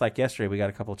we just like yesterday, we got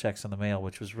a couple of checks in the mail,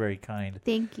 which was very kind.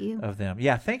 Thank you of them.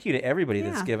 Yeah, thank you to everybody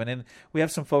that's given. And we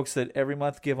have some folks that every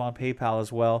month give on PayPal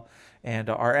as well. And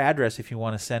our address, if you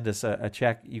want to send us a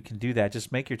check, you can do that.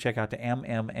 Just make your check out to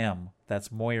MMM.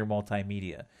 That's Moyer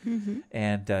Multimedia,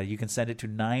 and you can send it to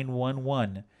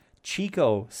 911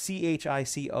 Chico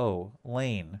CHICO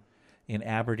Lane in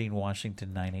Aberdeen,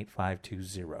 Washington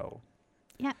 98520.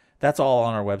 Yeah. That's all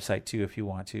on our website, too, if you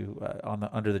want to.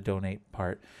 Under the donate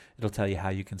part, it'll tell you how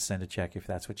you can send a check if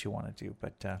that's what you want to do.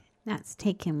 But that's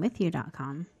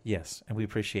takehimwithyou.com. Yes, and we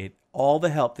appreciate all the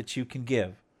help that you can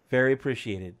give. Very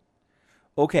appreciated.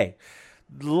 Okay,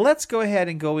 let's go ahead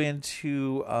and go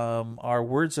into our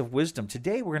words of wisdom.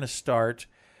 Today we're going to start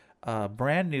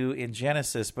brand new in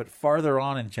Genesis, but farther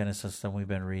on in Genesis than we've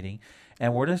been reading.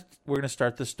 And we're going to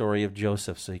start the story of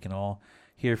Joseph, so you can all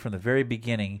hear from the very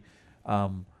beginning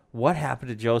what happened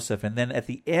to Joseph. And then at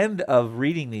the end of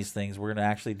reading these things, we're going to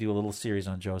actually do a little series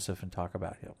on Joseph and talk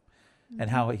about him and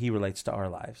how he relates to our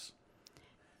lives.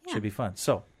 Yeah. Should be fun.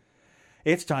 So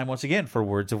it's time once again for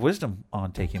Words of Wisdom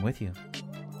on Take Him With You.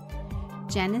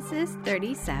 Genesis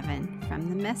 37 from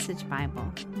the Message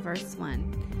Bible, verse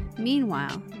 1.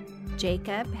 Meanwhile,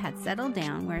 Jacob had settled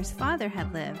down where his father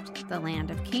had lived, the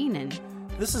land of Canaan.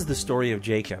 This is the story of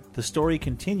Jacob. The story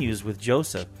continues with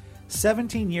Joseph,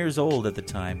 17 years old at the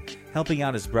time, helping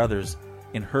out his brothers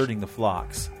in herding the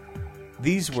flocks.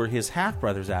 These were his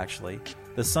half-brothers, actually,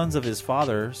 the sons of his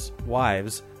father's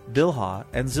wives, Bilhah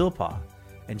and Zilpah,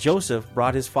 and Joseph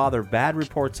brought his father bad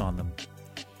reports on them.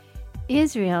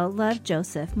 Israel loved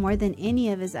Joseph more than any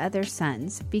of his other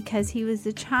sons because he was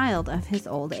the child of his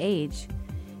old age,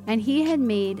 and he had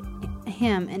made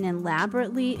him an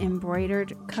elaborately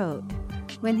embroidered coat.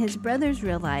 When his brothers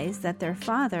realized that their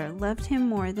father loved him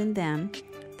more than them,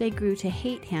 they grew to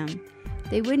hate him.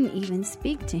 They wouldn't even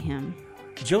speak to him.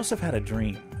 Joseph had a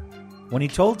dream. When he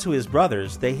told to his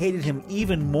brothers, they hated him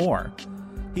even more.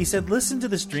 He said, "Listen to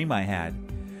this dream I had.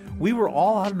 We were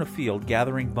all out in a field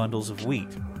gathering bundles of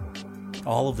wheat.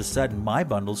 All of a sudden, my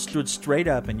bundle stood straight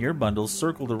up and your bundles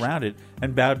circled around it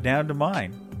and bowed down to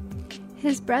mine."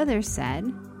 His brothers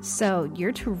said, "So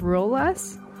you're to rule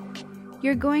us?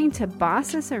 You're going to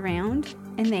boss us around?"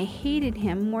 And they hated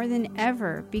him more than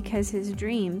ever because his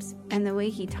dreams and the way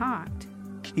he talked.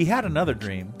 He had another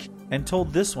dream and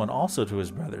told this one also to his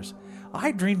brothers.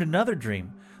 "I dreamed another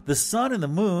dream. The sun and the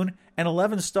moon and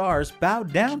 11 stars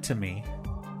bowed down to me."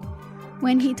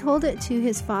 When he told it to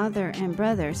his father and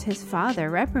brothers, his father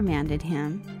reprimanded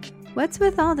him. "What's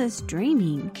with all this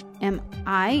dreaming? Am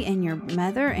I and your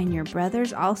mother and your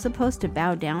brothers all supposed to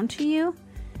bow down to you?"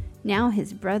 Now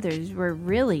his brothers were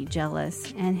really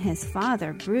jealous, and his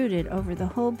father brooded over the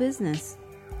whole business.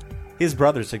 His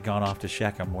brothers had gone off to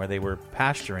Shechem, where they were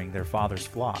pasturing their father's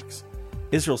flocks.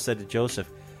 Israel said to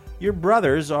Joseph, "Your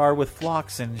brothers are with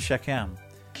flocks in Shechem.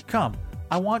 Come,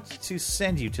 I want to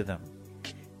send you to them."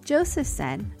 Joseph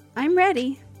said, "I'm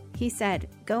ready." He said,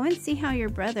 "Go and see how your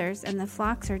brothers and the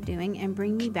flocks are doing and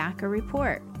bring me back a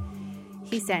report."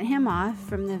 He sent him off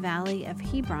from the valley of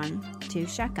Hebron to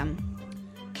Shechem.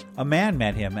 A man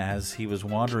met him as he was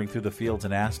wandering through the fields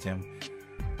and asked him,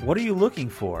 "What are you looking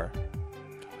for?"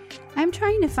 "I'm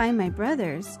trying to find my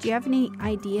brothers. Do you have any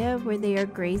idea where they are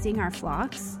grazing our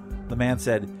flocks?" The man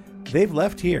said, "They've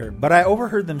left here, but I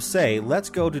overheard them say, 'Let's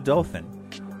go to Dothan.'"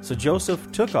 So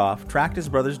Joseph took off, tracked his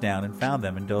brothers down, and found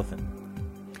them in Dothan.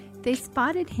 They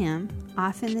spotted him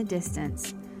off in the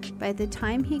distance. By the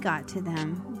time he got to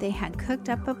them, they had cooked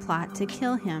up a plot to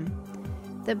kill him.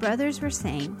 The brothers were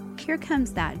saying, "Here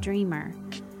comes that dreamer.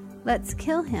 Let's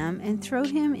kill him and throw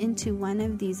him into one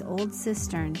of these old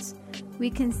cisterns. We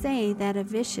can say that a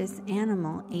vicious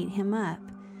animal ate him up.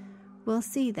 We'll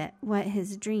see that what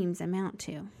his dreams amount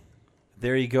to."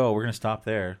 There you go. We're going to stop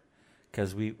there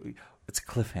because it's a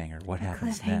cliffhanger. What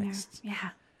happens next?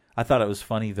 Yeah. I thought it was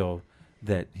funny, though,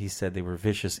 that he said they were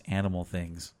vicious animal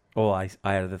things. Oh, I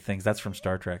added the things. That's from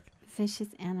Star Trek. Vicious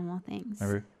animal things.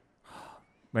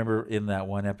 Remember in that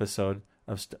one episode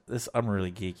of this? I'm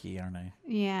really geeky, aren't I?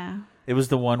 Yeah. It was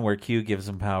the one where Q gives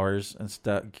him powers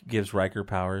and gives Riker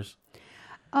powers.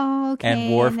 Oh, okay.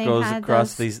 And Worf goes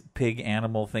across these pig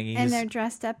animal thingies. And they're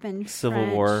dressed up in Civil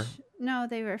French. War. No,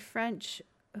 they were French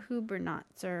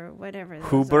Huguenots or whatever.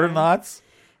 Huguenots?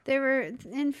 They were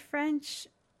in French.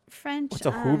 What's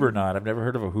a Huguenot? I've never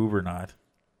heard of a Huguenot.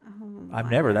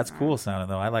 Oh, That's cool sounding,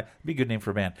 though. It'd be a good name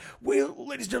for a band. Well,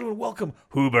 ladies and gentlemen, welcome,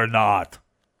 Huguenot.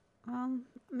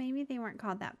 Maybe they weren't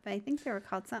called that, but I think they were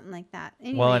called something like that.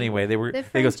 Anyway, they were the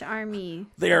French army.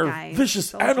 They are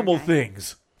vicious animal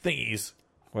thingies.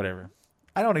 Whatever.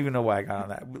 I don't even know why I got on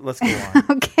that. Let's go on.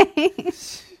 Okay.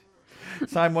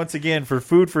 Time once again for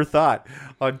food for thought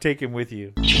on Take Him With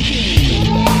You.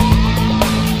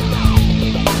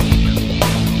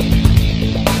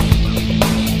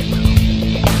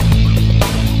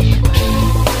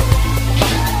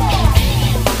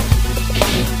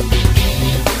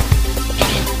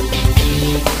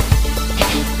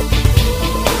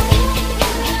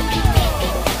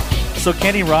 So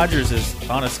Kenny Rogers is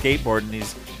on a skateboard and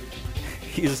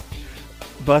he's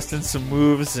busting some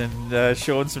moves and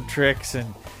showing some tricks,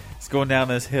 and he's going down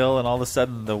this hill, and all of a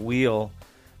sudden the wheel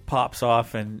pops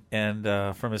off and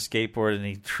from his skateboard, and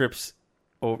he trips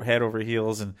head over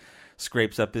heels and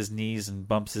scrapes up his knees and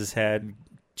bumps his head and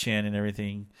chin and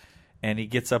everything, and he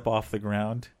gets up off the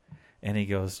ground and he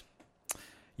goes,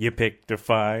 "You picked a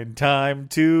fine time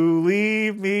to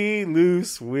leave me,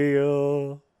 loose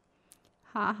wheel."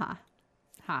 Ha ha.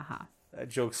 Ha ha. That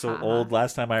joke's so old.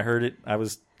 Last time I heard it, I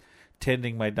was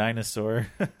tending my dinosaur.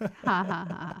 Ha ha ha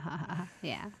ha ha.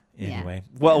 Yeah. Anyway,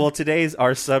 well, today's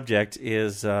our subject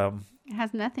is. It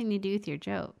has nothing to do with your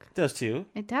joke. It does too.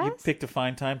 It does. You picked a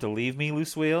fine time to leave me,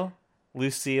 Lucille.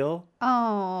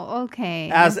 Oh, okay.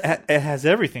 It has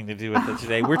everything to do with it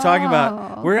today. We're talking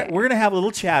about we're going to have a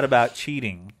little chat about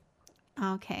cheating.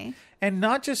 Okay. And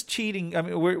not just cheating. I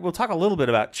mean, we'll talk a little bit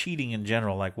about cheating in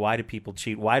general. Like, why do people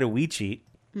cheat? Why do we cheat?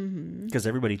 Because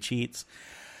everybody cheats.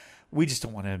 We just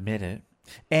don't want to admit it.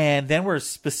 And then we're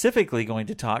specifically going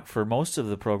to talk for most of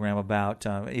the program about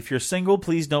if you're single,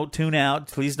 please don't tune out.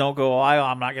 Please don't go,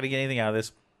 I'm not going to get anything out of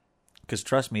this. Because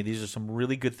trust me, these are some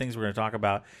really good things we're going to talk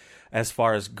about as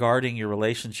far as guarding your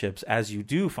relationships as you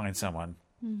do find someone.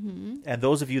 And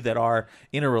those of you that are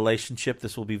in a relationship,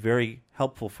 this will be very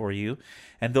helpful for you.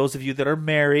 And those of you that are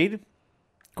married,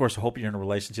 of course, I hope you're in a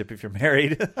relationship if you're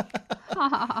married.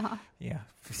 Yeah.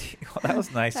 Well, that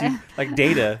was nice. Like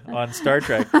Data on Star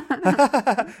Trek.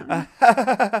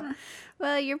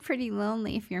 Well, you're pretty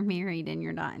lonely if you're married and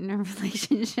you're not in a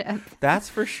relationship. That's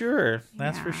for sure.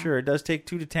 That's for sure. It does take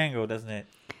two to tango, doesn't it?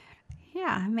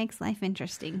 Yeah, it makes life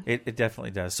interesting. It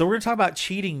definitely does. So we're going to talk about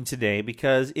cheating today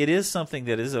because it is something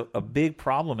that is a big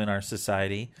problem in our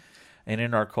society and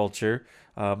in our culture.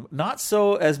 Not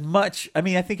so as much. I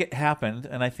mean, I think it happened,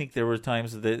 and I think there were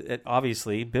times that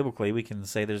obviously, biblically, we can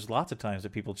say there's lots of times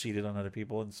that people cheated on other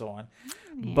people and so on.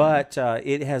 Yeah. But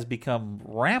it has become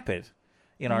rampant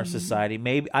in our society.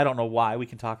 Maybe I don't know why. We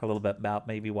can talk a little bit about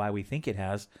maybe why we think it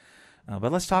has.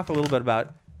 But let's talk a little bit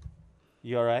about.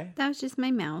 You all right? That was just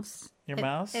my mouse. Your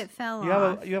mouse? It fell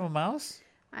off. You have a mouse?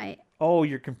 Oh,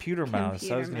 your computer mouse.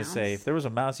 I was going to say, if there was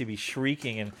a mouse, you'd be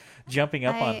shrieking and jumping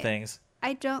up on things.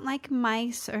 I don't like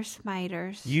mice or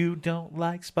spiders. You don't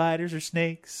like spiders or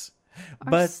snakes,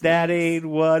 but that ain't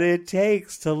what it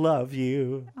takes to love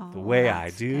you the way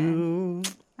I do.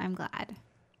 Good. I'm glad.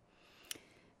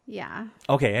 Yeah.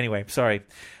 Okay, anyway, sorry.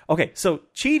 Okay, so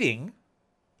cheating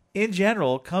in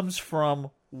general comes from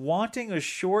wanting a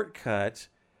shortcut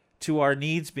to our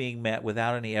needs being met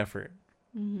without any effort.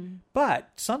 Mm-hmm. But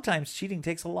sometimes cheating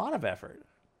takes a lot of effort.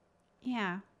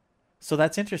 Yeah. So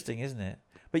that's interesting, isn't it?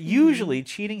 But usually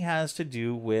cheating has to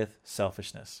do with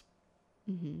selfishness.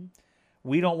 Mm-hmm.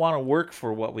 We don't want to work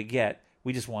for what we get.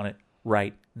 We just want it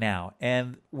right now.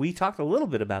 And we talked a little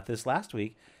bit about this last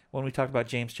week when we talked about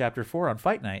James chapter 4 on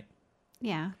Fight Night.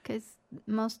 Yeah, because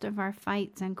most of our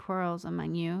fights and quarrels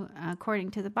among you,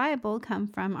 according to the Bible, come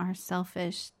from our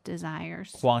selfish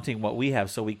desires. Wanting what we have,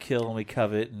 so we kill and we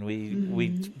covet and we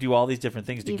do all these different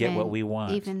things to get what we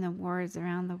want. Even the wars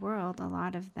around the world, a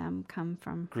lot of them come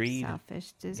from greed,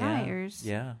 selfish desires.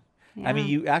 Yeah. I mean,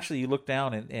 you look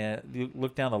down and you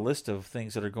look down the list of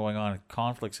things that are going on,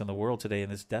 conflicts in the world today,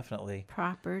 and it's definitely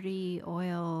property,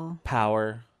 oil,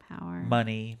 power,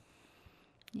 money.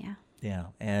 Yeah. Yeah,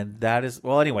 and that is,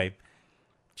 well, anyway,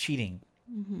 cheating.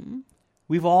 Mm-hmm.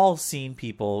 We've all seen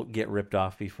people get ripped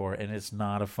off before, and it's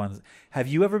not a fun. Have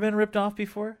you ever been ripped off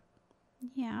before?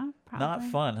 Yeah, probably. Not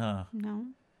fun, huh? No.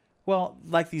 Well,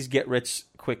 like these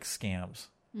get-rich-quick scams.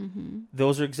 Mm-hmm.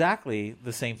 Those are exactly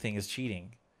the same thing as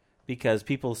cheating. Because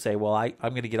people say, well, I'm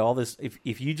going to get all this.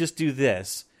 If you just do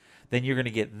this, then you're going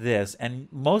to get this. And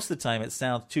most of the time, it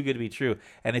sounds too good to be true.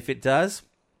 And if it does,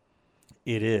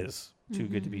 it is too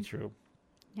good to be true.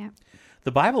 Yeah.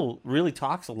 The Bible really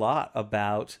talks a lot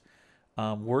about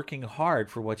working hard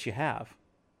for what you have.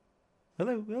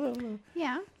 Hello.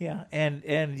 Yeah. Yeah,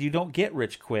 and you don't get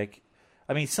rich quick.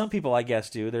 I mean, some people, I guess,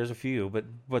 do. There's a few,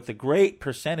 but the great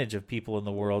percentage of people in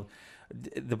the world,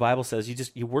 the Bible says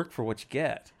you work for what you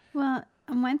get. Well,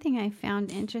 one thing I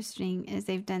found interesting is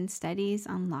they've done studies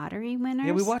on lottery winners.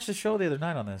 Yeah, we watched a show the other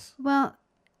night on this. Well,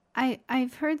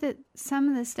 I've heard that some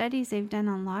of the studies they've done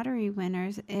on lottery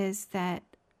winners is that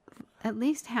at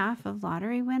least half of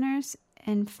lottery winners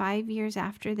in 5 years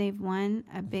after they've won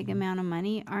a big amount of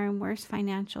money are in worse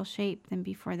financial shape than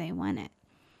before they won it.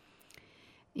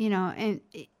 You know, and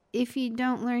if you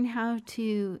don't learn how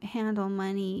to handle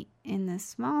money in the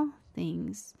small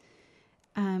things,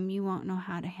 you won't know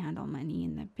how to handle money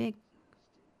in the big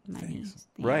money.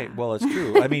 Yeah. Right. Well, it's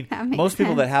true. I mean, most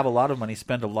people that have a lot of money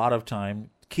spend a lot of time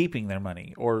keeping their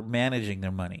money or managing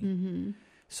their money. Mm-hmm.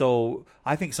 So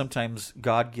I think sometimes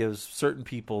God gives certain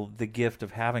people the gift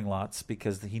of having lots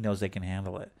because he knows they can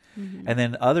handle it. Mm-hmm. And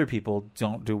then other people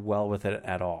don't do well with it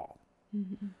at all.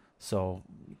 Mm-hmm. So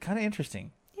kind of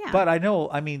interesting. Yeah. But I know,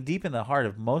 I mean, deep in the heart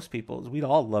of most people, we'd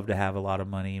all love to have a lot of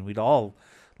money and we'd all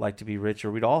like to be rich,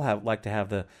 or we'd all like to have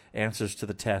the answers to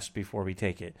the test before we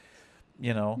take it.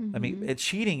 You know, I mean,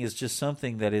 cheating is just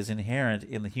something that is inherent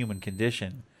in the human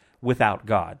condition without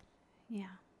God. Yeah.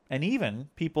 And even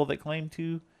people that claim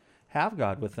to have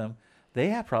God with them, they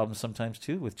have problems sometimes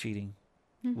too with cheating.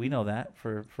 Mm-hmm. We know that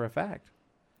for a fact.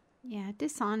 Yeah,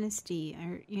 dishonesty,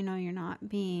 or you're not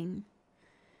being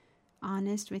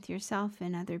honest with yourself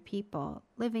and other people,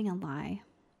 living a lie.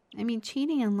 I mean,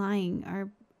 cheating and lying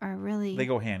are really... They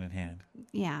go hand in hand.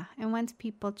 Yeah, and once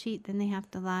people cheat, then they have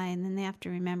to lie, and then they have to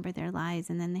remember their lies,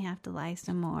 and then they have to lie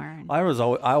some more. I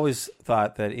always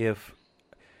thought that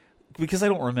because I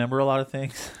don't remember a lot of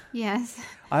things. Yes.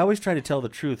 I always try to tell the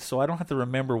truth so I don't have to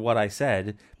remember what I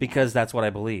said because that's what I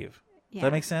believe. Yeah. Does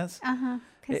that make sense? Uh-huh.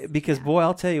 Because, boy,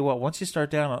 I'll tell you what, once you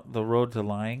start down the road to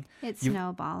lying... It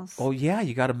snowballs. Oh, yeah,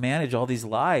 you got to manage all these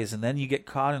lies, and then you get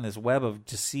caught in this web of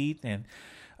deceit,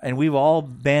 and we've all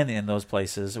been in those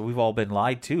places. We've all been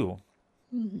lied to.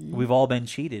 Mm-hmm. We've all been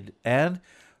cheated. And,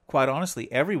 quite honestly,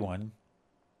 everyone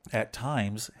at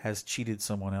times has cheated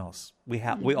someone else. We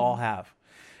all have.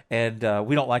 And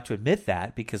we don't like to admit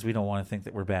that because we don't want to think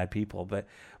that we're bad people. But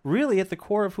really, at the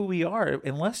core of who we are,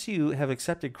 unless you have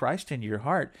accepted Christ into your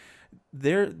heart,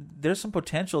 there's some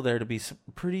potential there to be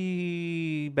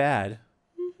pretty bad.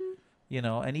 Mm-hmm.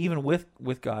 And even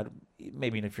with God,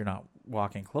 maybe if you're not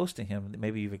walking close to him,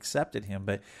 maybe you've accepted him,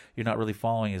 but you're not really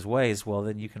following his ways, well,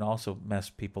 then you can also mess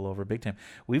people over big time.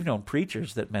 We've known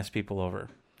preachers that mess people over.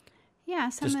 Yeah,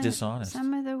 dishonest.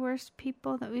 Some of the worst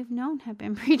people that we've known have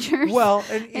been preachers. Well,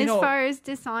 as far as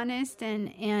dishonest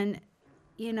and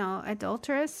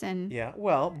adulterous and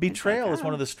betrayal is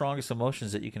one of the strongest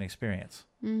emotions that you can experience.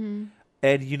 Mm-hmm.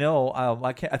 And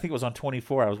I think it was on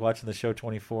 24. I was watching the show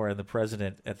 24, and the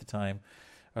president at the time,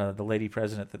 the lady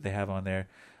president that they have on there,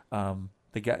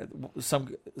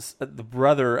 the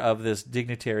brother of this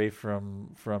dignitary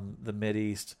from the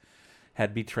Mideast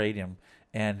had betrayed him.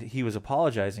 And he was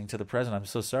apologizing to the president. I'm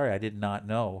so sorry. I did not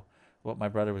know what my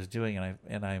brother was doing,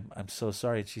 and I'm so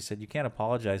sorry. And she said, you can't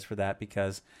apologize for that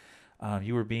because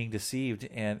you were being deceived.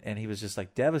 And he was just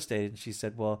like devastated. And she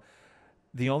said, well,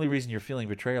 the only reason you're feeling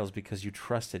betrayal is because you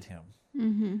trusted him.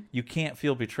 Mm-hmm. You can't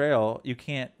feel betrayal. You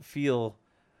can't feel,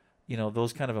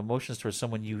 those kind of emotions towards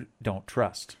someone you don't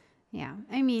trust. Yeah.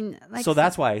 I mean, so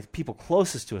that's why people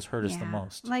closest to us hurt us the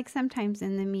most. Like sometimes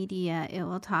in the media, it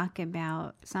will talk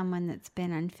about someone that's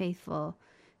been unfaithful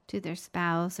to their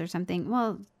spouse or something.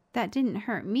 Well, that didn't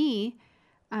hurt me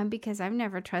because I've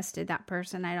never trusted that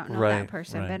person. I don't know that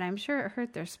person, but I'm sure it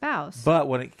hurt their spouse. But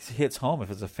when it hits home,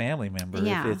 if it's a family member,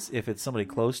 if it's somebody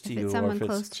close to you, someone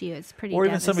close to you, it's pretty. Or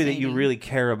even somebody that you really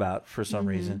care about for some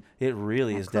reason, it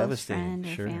really is devastating.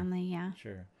 Friend or family, yeah,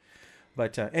 sure.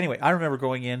 But anyway, I remember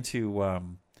going into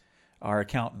our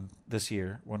accountant this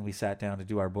year when we sat down to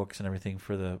do our books and everything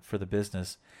for the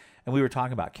business, and we were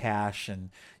talking about cash and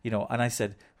and I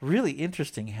said, really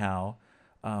interesting how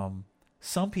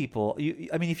some people,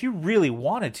 if you really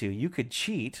wanted to, you could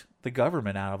cheat the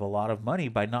government out of a lot of money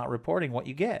by not reporting what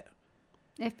you get.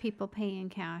 If people pay in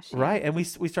cash. Right. And we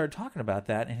started talking about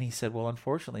that, and he said, well,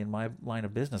 unfortunately, in my line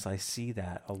of business, I see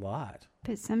that a lot.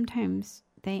 But sometimes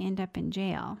they end up in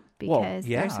jail because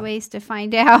there's ways to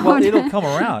find out. Well, it'll come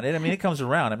around. It comes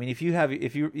around. I mean,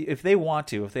 if they want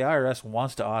to, if the IRS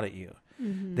wants to audit you,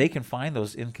 they can find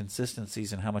those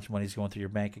inconsistencies in how much money is going through your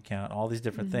bank account, all these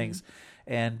different things.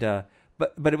 And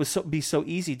but it would be so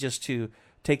easy just to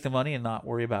take the money and not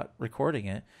worry about recording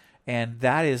it, and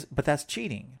that's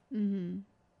cheating.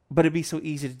 But it'd be so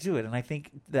easy to do it, and I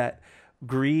think that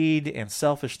greed and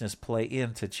selfishness play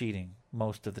into cheating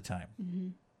most of the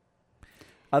time.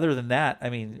 Other than that, I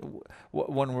mean,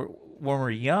 when we're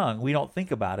young, we don't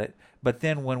think about it. But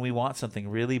then when we want something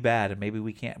really bad, and maybe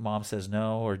we can't, mom says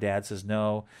no, or dad says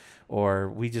no, or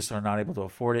we just are not able to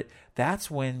afford it, that's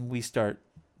when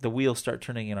the wheels start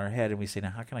turning in our head, and we say, now,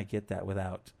 how can I get that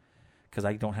without? Because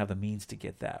I don't have the means to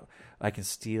get that. I can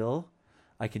steal.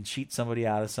 I can cheat somebody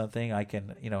out of something. I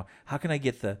can, how can I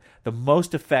get the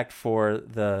most effect for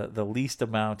the least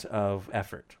amount of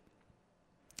effort?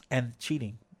 And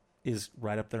cheating is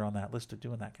right up there on that list of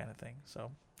doing that kind of thing.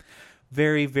 So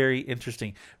very, very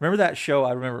interesting. Remember that show?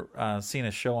 I remember seeing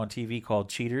a show on TV called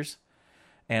Cheaters.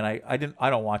 And I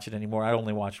don't watch it anymore. I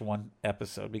only watched one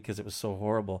episode because it was so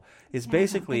horrible. It's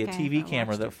basically a TV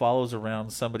camera that follows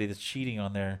around somebody that's cheating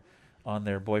on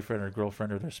their boyfriend or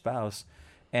girlfriend or their spouse,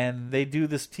 and they do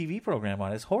this TV program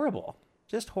on it. It's horrible,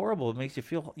 just horrible. It makes you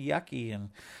feel yucky,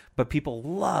 but people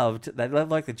loved that.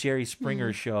 Like the Jerry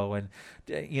Springer show, and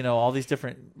all these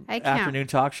different afternoon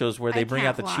talk shows where they bring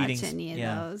out the cheating. I can't watch any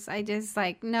of those. I just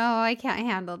no, I can't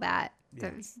handle that.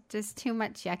 There's just too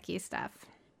much yucky stuff.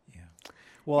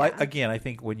 Well, I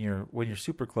think when you're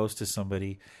super close to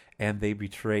somebody and they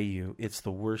betray you, it's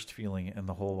the worst feeling in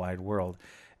the whole wide world.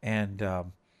 And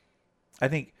I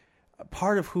think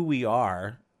part of who we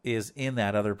are is in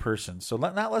that other person. So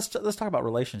now let's talk about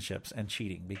relationships and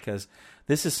cheating, because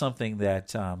this is something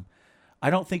that I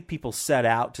don't think people set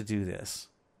out to do this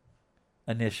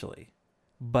initially,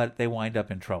 but they wind up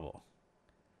in trouble.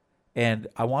 And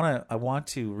I want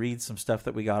to read some stuff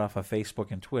that we got off of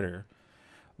Facebook and Twitter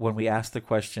when we asked the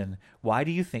question, why do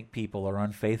you think people are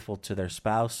unfaithful to their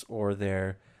spouse or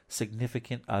their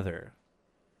significant other?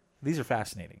 These are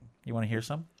fascinating. You want to hear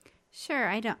some? Sure.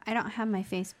 I don't have my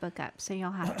Facebook up, so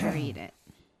you'll have to read it.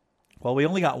 Well, we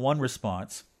only got one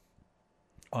response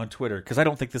on Twitter, because I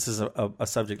don't think this is a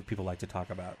subject that people like to talk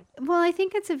about. Well, I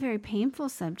think it's a very painful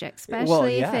subject,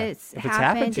 especially if it's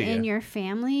happened in your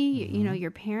family,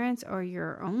 your parents, or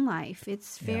your own life.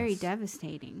 It's very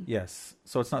devastating. Yes.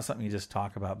 So it's not something you just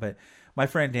talk about. But my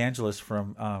friend Angelis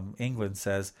from England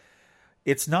says,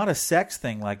 it's not a sex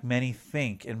thing like many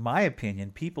think. In my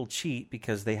opinion, people cheat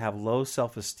because they have low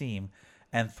self-esteem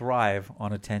and thrive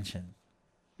on attention.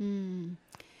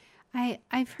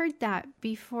 I've heard that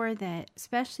before, that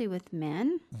especially with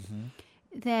men,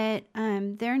 that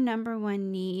their number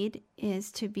one need is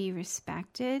to be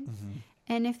respected.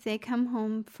 And if they come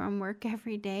home from work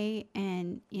every day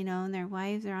and, and their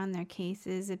wives are on their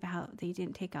cases about they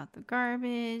didn't take out the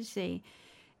garbage, they,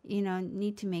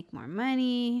 need to make more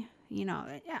money,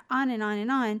 on and on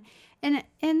and on.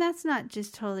 And that's not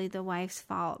just totally the wife's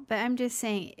fault, but I'm just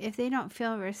saying, if they don't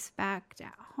feel respect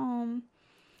at home,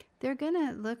 they're going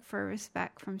to look for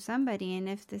respect from somebody. And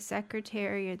if the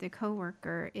secretary or the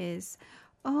coworker is,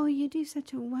 oh, you do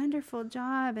such a wonderful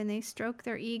job, and they stroke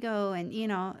their ego, and,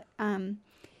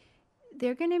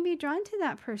 they're going to be drawn to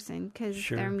that person because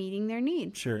they're meeting their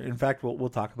needs. Sure. In fact, we'll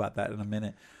talk about that in a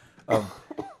minute.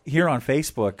 Here on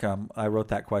Facebook, I wrote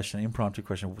that question, impromptu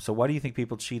question. So why do you think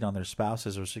people cheat on their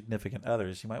spouses or significant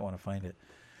others? You might want to find it.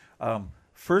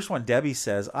 First one, Debbie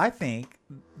says, I think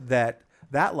that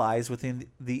lies within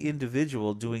the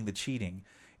individual doing the cheating.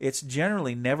 It's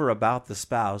generally never about the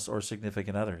spouse or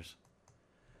significant others.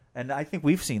 And I think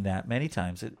we've seen that many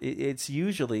times. It's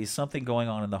usually something going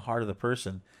on in the heart of the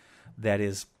person that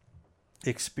is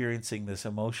experiencing this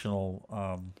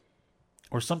emotional,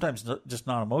 or sometimes just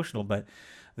not emotional, but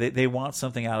they want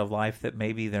something out of life that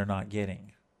maybe they're not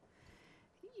getting.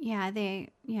 Yeah,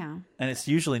 And it's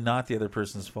usually not the other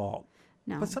person's fault.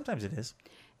 No. But sometimes it is.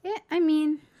 I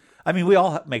mean, we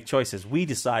all make choices. We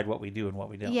decide what we do and what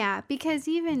we don't. Yeah, because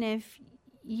even if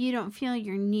you don't feel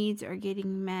your needs are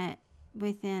getting met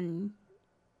within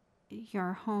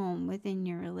your home, within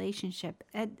your relationship,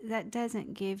 that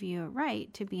doesn't give you a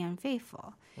right to be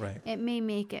unfaithful. Right. It may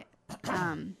make it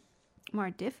more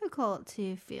difficult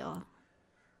to feel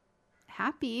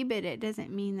happy, but it doesn't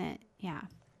mean that,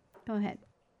 Go ahead.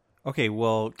 Okay,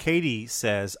 well, Katie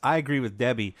says, I agree with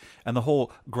Debbie and the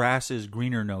whole grass is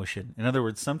greener notion. In other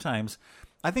words, sometimes,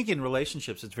 I think in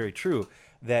relationships it's very true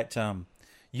that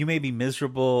you may be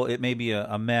miserable, it may be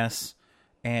a mess,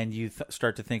 and you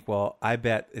start to think, well, I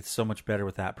bet it's so much better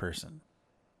with that person.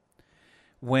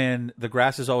 When the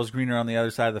grass is always greener on the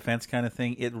other side of the fence kind of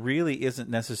thing, it really isn't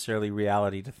necessarily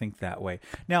reality to think that way.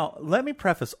 Now, let me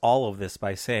preface all of this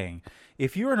by saying,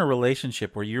 if you're in a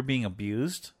relationship where you're being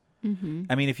abused,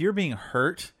 if you're being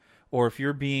hurt or if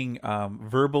you're being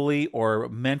verbally or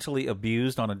mentally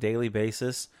abused on a daily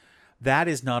basis, that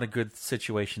is not a good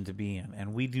situation to be in.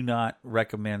 And we do not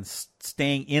recommend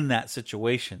staying in that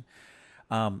situation.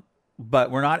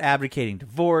 But we're not advocating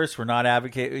divorce. We're not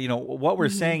advocating, what we're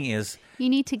saying is... You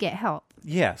need to get help.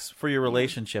 Yes, for your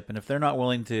relationship. And if they're not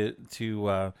willing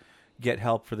to get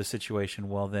help for the situation,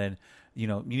 well, then, you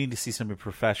need to see somebody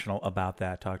professional about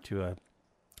that. Talk to a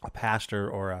pastor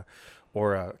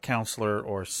or a counselor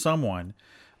or someone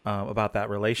about that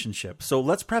relationship. So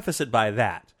let's preface it by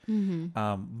that.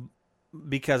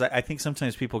 Because I think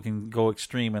sometimes people can go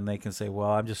extreme and they can say, well,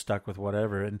 I'm just stuck with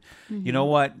whatever. And you know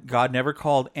what? God never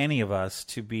called any of us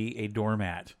to be a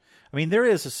doormat. There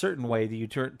is a certain way that you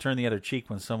turn the other cheek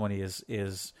when somebody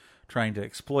is trying to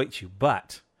exploit you.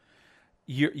 But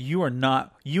you and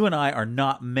I are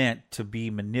not meant to be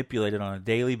manipulated on a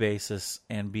daily basis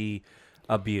and be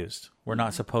abused. We're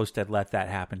not supposed to let that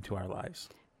happen to our lives.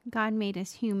 God made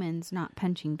us humans, not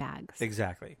punching bags.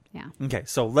 Exactly. Yeah. Okay,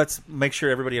 so let's make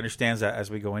sure everybody understands that as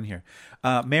we go in here.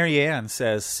 Mary Ann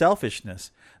says,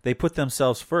 selfishness. They put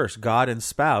themselves first. God and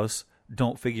spouse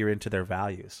don't figure into their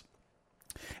values.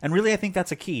 And really, I think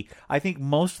that's a key. I think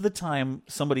most of the time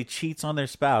somebody cheats on their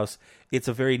spouse, it's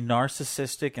a very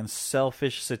narcissistic and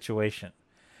selfish situation.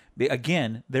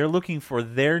 Again, they're looking for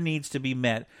their needs to be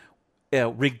met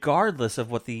regardless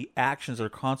of what the actions or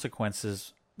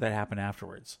consequences that happen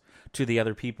afterwards to the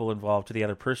other people involved, to the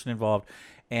other person involved,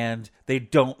 and they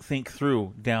don't think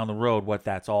through down the road what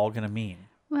that's all going to mean.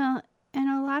 Well, and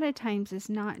a lot of times it's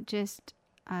not just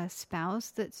a spouse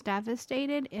that's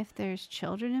devastated. If there's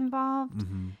children involved,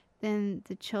 then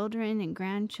the children and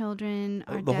grandchildren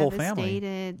are the devastated. Whole family.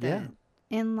 The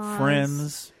in-laws,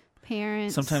 friends,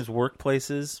 parents, sometimes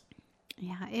workplaces.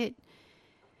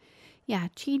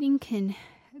 Cheating can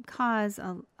cause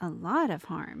a lot of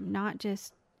harm, not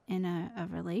just in a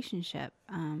relationship,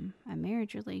 a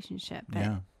marriage relationship,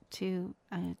 but to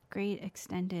a great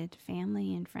extended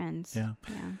family and friends. Yeah.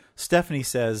 Stephanie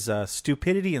says,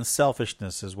 stupidity and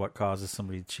selfishness is what causes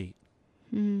somebody to cheat.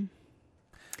 I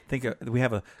think we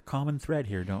have a common thread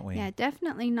here, don't we? Yeah,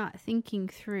 definitely not thinking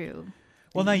through.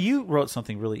 Well, now you wrote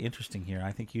something really interesting here.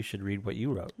 I think you should read what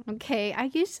you wrote. Okay, I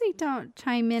usually don't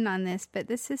chime in on this, but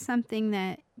this is something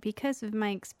that, because of my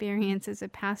experience as a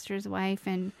pastor's wife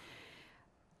and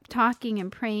talking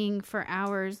and praying for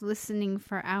hours, listening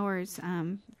for hours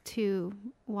to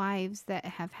wives that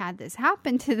have had this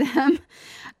happen to them,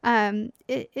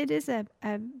 it is a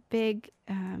big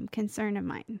concern of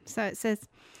mine. So it says,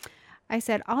 I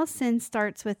said, all sin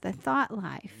starts with the thought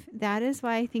life. That is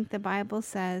why I think the Bible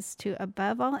says to,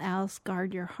 above all else,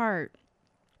 guard your heart.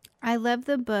 I love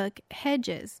the book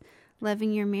Hedges,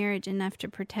 Loving Your Marriage Enough to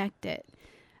Protect It.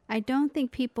 I don't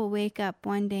think people wake up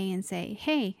one day and say,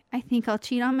 hey, I think I'll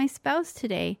cheat on my spouse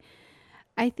today.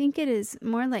 I think it is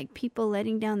more like people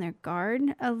letting down their guard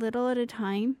a little at a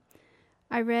time.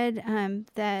 I read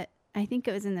that, I think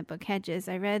it was in the book Hedges,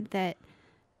 I read that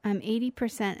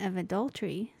 80% of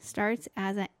adultery starts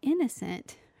as an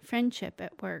innocent friendship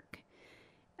at work.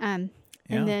 And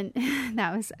then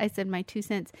I said my 2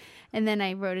 cents. And then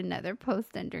I wrote another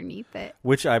post underneath it.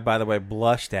 Which I, by the way,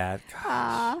 blushed at.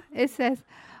 It says,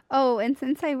 oh, and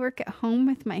since I work at home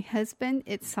with my husband,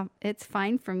 it's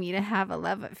fine for me to have a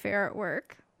love affair at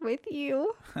work with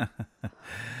you.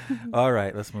 All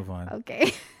right, let's move on.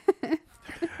 Okay.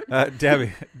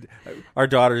 Debbie, our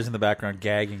daughter is in the background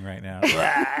gagging right now.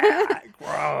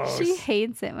 Gross. She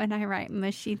hates it when I write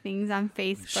mushy things on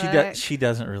Facebook. She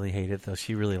doesn't really hate it, though.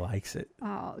 She really likes it.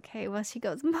 Oh, okay. Well, she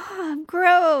goes, Mom,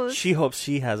 gross. She hopes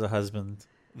she has a husband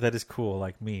that is cool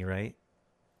like me, right?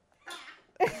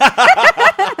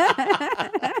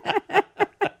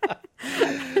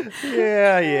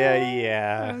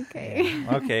 Yeah. Okay.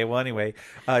 Yeah. Okay, well, anyway,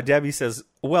 Debbie says,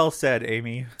 well said,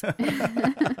 Amy. All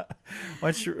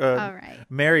right.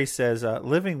 Mary says,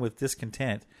 living with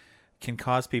discontent can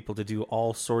cause people to do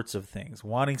all sorts of things.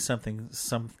 Wanting something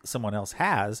someone else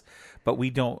has, but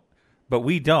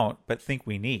think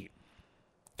we need,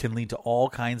 can lead to all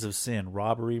kinds of sin: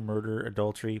 robbery, murder,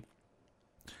 adultery.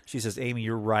 She says, Amy,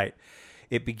 you're right.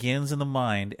 It begins in the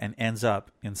mind and ends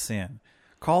up in sin.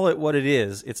 Call it what it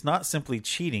is. It's not simply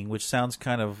cheating, which sounds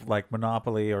kind of like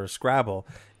Monopoly or Scrabble.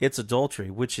 It's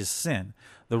adultery, which is sin,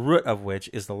 the root of which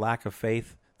is the lack of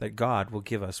faith that God will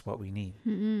give us what we need.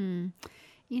 Mm-hmm.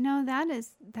 You know,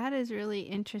 that is really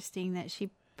interesting that she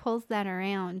pulls that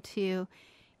around to,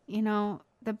 you know,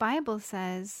 the Bible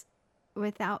says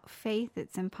without faith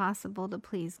it's impossible to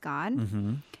please God.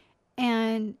 Mm-hmm.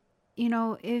 And, you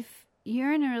know, if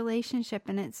you're in a relationship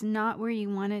and it's not where you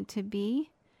want it to be,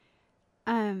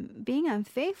 being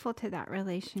unfaithful to that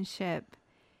relationship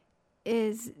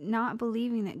is not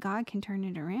believing that God can turn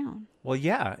it around. Well,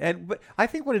 yeah. But I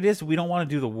think what it is, we don't want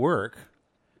to do the work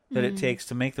that it takes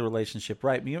to make the relationship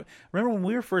right. Remember when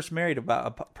we were first married,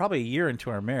 about probably a year into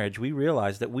our marriage, we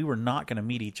realized that we were not going to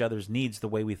meet each other's needs the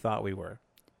way we thought we were.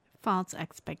 False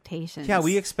expectations. Yeah,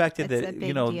 we expected It's that, a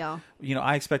big deal.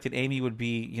 I expected Amy would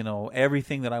be,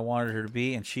 everything that I wanted her to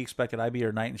be, and she expected I'd be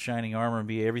her knight in shining armor and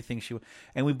be everything she would.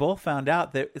 And we both found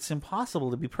out that it's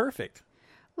impossible to be perfect.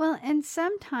 Well, and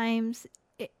sometimes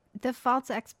the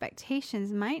false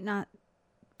expectations might not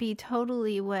be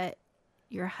totally what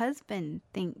your husband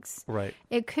thinks. Right.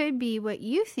 It could be what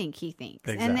you think he thinks.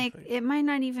 Exactly. And it might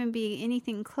not even be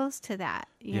anything close to that,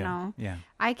 you know. Yeah.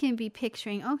 I can be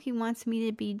picturing, he wants me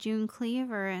to be June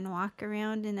Cleaver and walk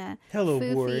around in a Hello,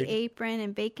 foofy Ward. apron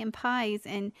and baking pies,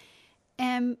 and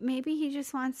maybe he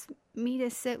just wants me to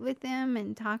sit with him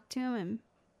and talk to him and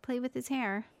play with his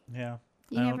hair. Yeah.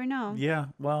 You never know. Yeah,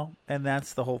 well, and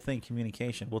that's the whole thing,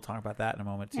 communication. We'll talk about that in a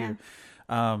moment, too.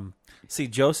 Yeah. See,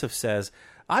 Joseph says,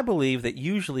 I believe that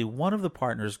usually one of the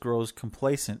partners grows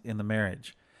complacent in the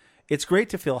marriage. It's great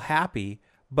to feel happy,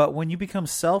 but when you become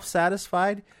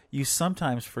self-satisfied, you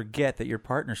sometimes forget that your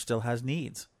partner still has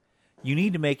needs. You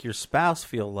need to make your spouse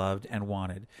feel loved and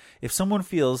wanted. If someone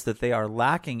feels that they are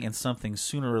lacking in something,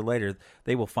 sooner or later,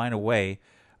 they will find a way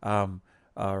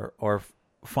or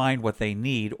find what they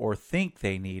need or think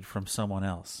they need from someone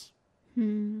else.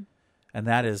 And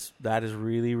that is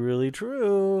really, really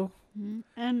true.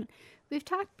 And we've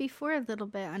talked before a little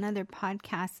bit on other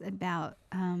podcasts about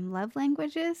love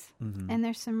languages, and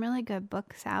there's some really good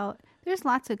books out. There's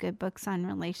lots of good books on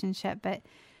relationship, but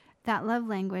that love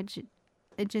language,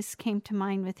 it just came to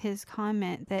mind with his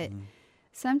comment that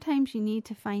sometimes you need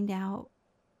to find out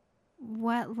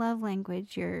what love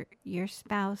language your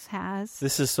spouse has.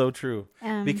 This is so true,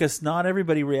 because not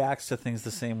everybody reacts to things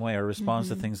the same way or responds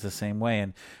to things the same way.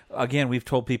 And again, we've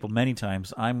told people many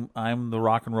times, I'm the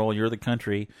rock and roll, you're the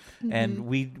country, and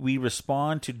we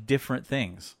respond to different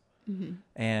things.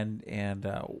 And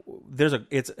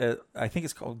I think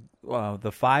it's called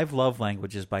The 5 Love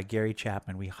Languages by Gary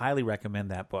Chapman. We highly recommend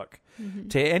that book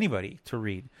to anybody to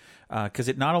read, because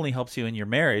it not only helps you in your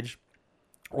marriage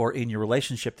or in your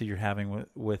relationship that you're having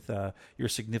with your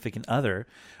significant other,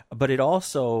 but it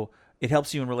helps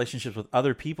you in relationships with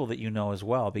other people that you know as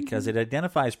well, because it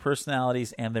identifies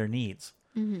personalities and their needs.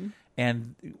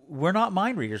 And we're not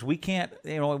mind readers. We can't,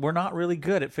 we're not really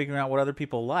good at figuring out what other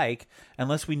people like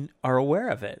unless we are aware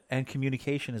of it. And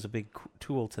communication is a big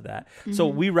tool to that. So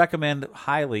we recommend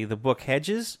highly the book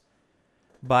Hedges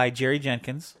by Jerry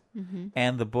Jenkins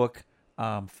and the book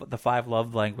The 5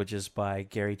 Love Languages by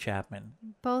Gary Chapman.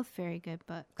 Both very good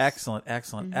books. Excellent.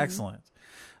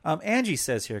 Angie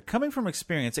says here, coming from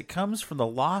experience, it comes from the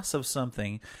loss of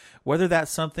something, whether that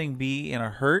something be in a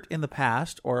hurt in the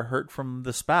past or a hurt from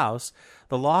the spouse.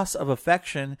 The loss of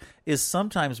affection is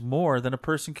sometimes more than a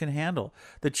person can handle.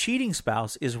 The cheating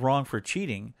spouse is wrong for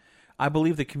cheating. I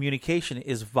believe that communication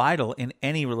is vital in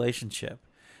any relationship.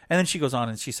 And then she goes on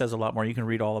and she says a lot more. You can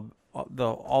read all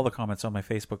the comments on my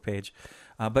Facebook page.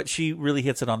 But she really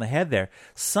hits it on the head there.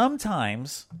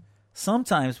 Sometimes,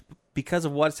 because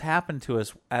of what's happened to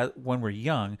us when we're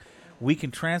young, we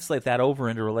can translate that over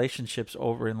into relationships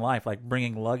over in life, like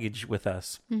bringing luggage with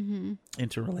us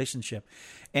into a relationship.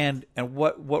 And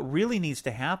what really needs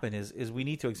to happen is we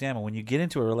need to examine, when you get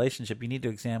into a relationship, you need to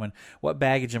examine, what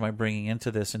baggage am I bringing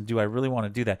into this, and do I really want to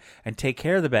do that? And take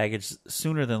care of the baggage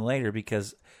sooner than later,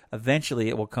 because eventually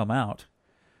it will come out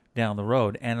down the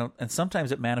road. And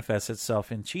sometimes it manifests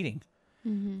itself in cheating.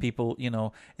 People,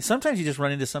 sometimes you just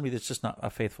run into somebody that's just not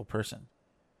a faithful person.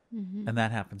 And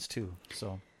that happens too.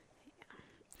 So,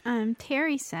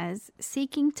 Terry says,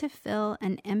 seeking to fill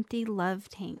an empty love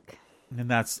tank. And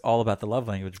that's all about the love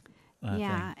language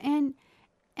thing.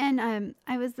 And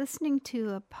I was listening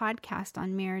to a podcast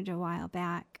on marriage a while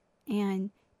back, and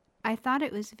I thought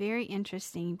it was very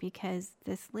interesting because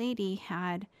this lady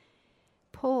had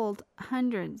polled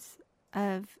hundreds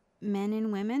of men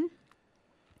and women.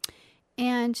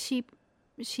 And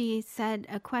she said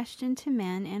a question to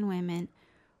men and women: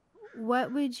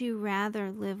 what would you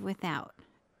rather live without?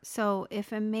 So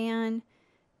if a man,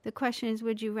 the question is,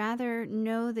 would you rather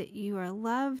know that you are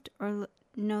loved or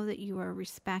know that you are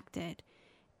respected?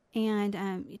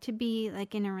 And to be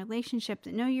like in a relationship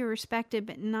that know you're respected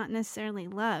but not necessarily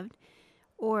loved,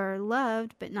 or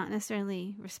loved but not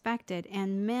necessarily respected.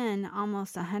 And men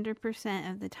almost 100%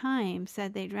 of the time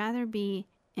said they'd rather be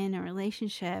in a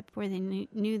relationship where they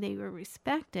knew they were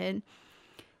respected,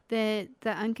 that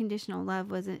the unconditional love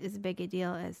wasn't as big a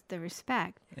deal as the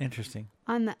respect. Interesting.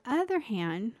 On the other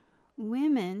hand,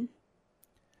 women,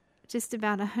 just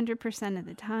about 100% of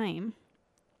the time,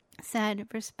 said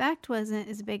respect wasn't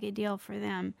as big a deal for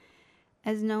them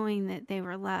as knowing that they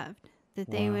were loved,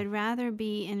 that they would rather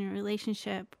be in a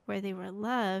relationship where they were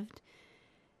loved.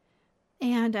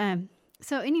 And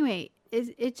so anyway,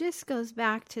 it just goes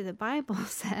back to the Bible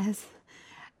says,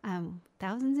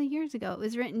 thousands of years ago, it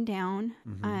was written down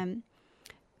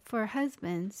for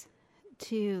husbands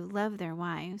to love their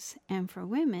wives and for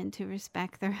women to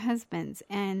respect their husbands.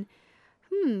 And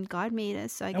God made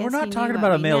us, so I guess we're not talking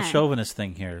about a male chauvinist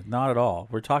thing here. Not at all.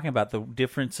 We're talking about the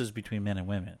differences between men and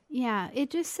women. Yeah, it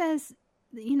just says,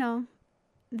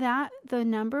 that the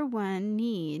number one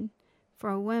need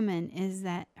for a woman is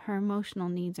that her emotional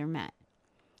needs are met,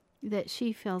 that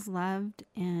she feels loved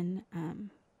and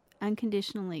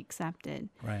unconditionally accepted.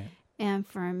 Right. And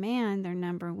for a man, their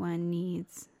number one need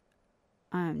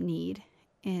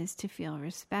is to feel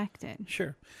respected.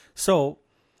 Sure. So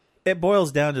it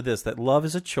boils down to this, that love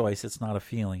is a choice. It's not a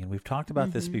feeling. And we've talked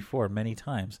about this before many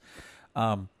times.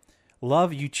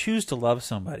 Love, you choose to love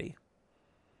somebody.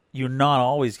 You're not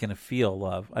always going to feel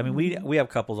love. I mean, we have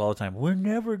couples all the time. We're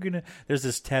never going to, there's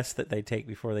this test that they take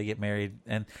before they get married,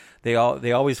 and they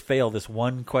always fail this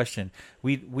one question.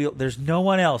 There's no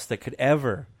one else that could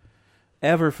ever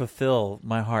fulfill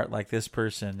my heart like this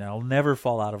person. I'll never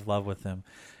fall out of love with them.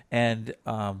 And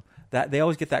that they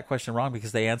always get that question wrong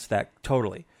because they answer that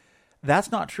totally.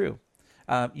 That's not true.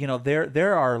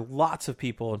 There are lots of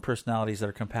people and personalities that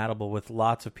are compatible with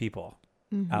lots of people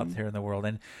out there in the world.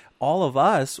 And all of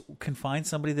us can find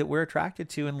somebody that we're attracted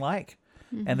to and like.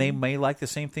 And they may like the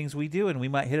same things we do, and we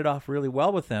might hit it off really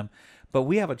well with them. But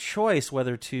we have a choice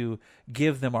whether to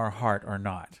give them our heart or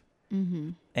not.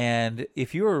 And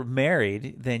if you're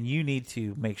married, then you need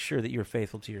to make sure that you're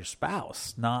faithful to your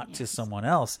spouse, not to someone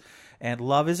else. And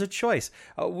love is a choice.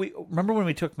 We remember when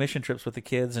we took mission trips with the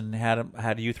kids and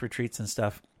had youth retreats and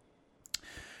stuff.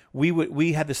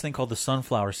 We had this thing called the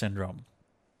sunflower syndrome.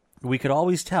 We could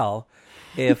always tell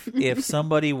if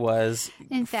somebody was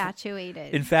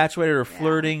infatuated or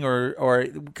flirting or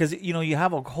because you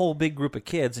have a whole big group of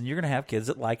kids, and you're going to have kids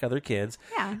that like other kids.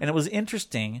 Yeah. And it was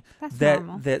interesting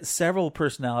normal. that several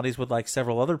personalities would like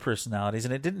several other personalities,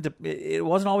 and it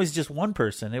wasn't always just one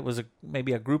person. It was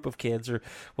maybe a group of kids or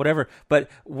whatever. But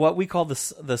what we called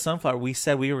the sunflower, we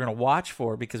said we were going to watch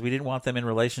for, because we didn't want them in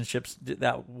relationships.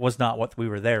 That was not what we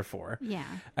were there for. Yeah.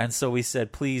 And so we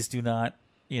said, please do not.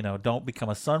 Don't become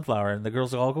a sunflower. And the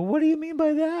girls all go, what do you mean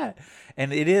by that?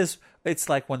 And it's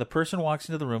like when the person walks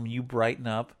into the room, you brighten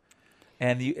up,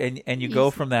 and you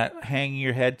go from that hanging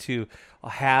your head to a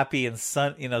happy and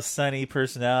sunny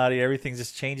personality. Everything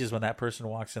just changes when that person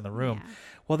walks in the room. Yeah.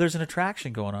 Well, there's an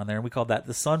attraction going on there, and we call that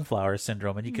the sunflower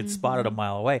syndrome, and you can spot it a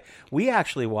mile away. We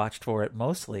actually watched for it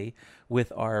mostly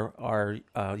with our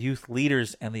youth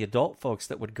leaders and the adult folks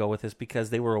that would go with us, because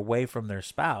they were away from their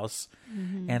spouse,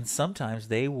 and sometimes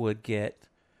they would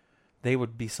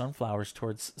be sunflowers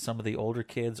towards some of the older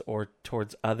kids or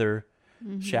towards other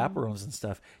chaperones and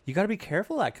stuff. You got to be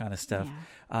careful of that kind of stuff,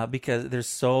 because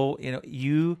there's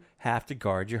you have to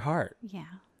guard your heart. Yeah.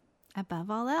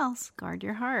 Above all else, guard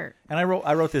your heart. And I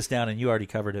wrote this down, and you already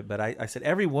covered it, but I said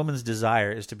every woman's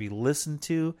desire is to be listened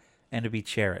to and to be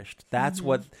cherished. That's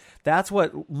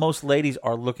what most ladies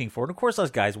are looking for. And of course,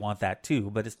 us guys want that too,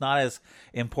 but it's not as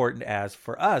important as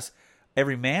for us.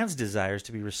 Every man's desire is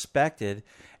to be respected.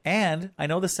 And I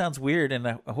know this sounds weird, and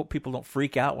I hope people don't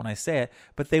freak out when I say it,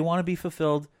 but they want to be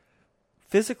fulfilled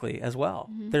physically as well.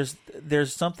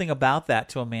 There's something about that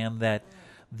to a man that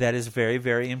is very,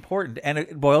 very important. And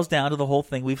it boils down to the whole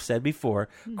thing we've said before,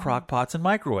 crock pots and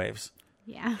microwaves.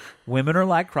 Yeah. Women are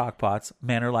like crock pots,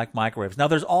 men are like microwaves. Now,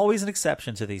 there's always an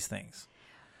exception to these things.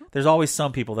 There's always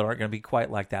some people that aren't going to be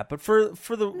quite like that. But for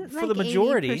the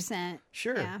majority, 80%,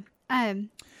 sure. Yeah.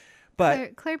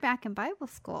 But Claire back in Bible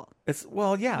school.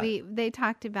 They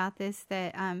talked about this,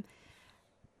 that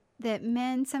that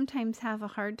men sometimes have a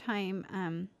hard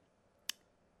time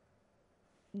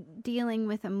dealing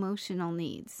with emotional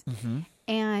needs.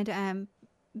 And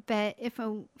but if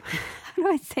how do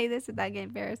I say this without getting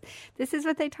embarrassed? This is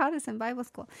what they taught us in Bible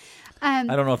school. I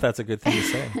don't know if that's a good thing to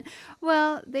say.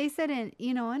 Well, they said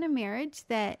in a marriage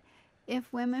that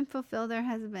if women fulfill their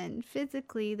husband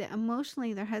physically, that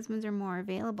emotionally their husbands are more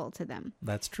available to them.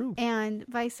 That's true. And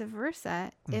vice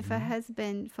versa. If a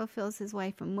husband fulfills his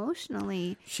wife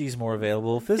emotionally, she's more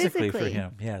available physically for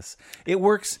him. Yes. It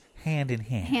works hand in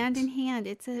hand. Hand in hand.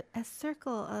 It's a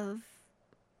circle of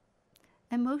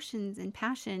emotions and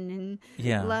passion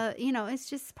and love. It's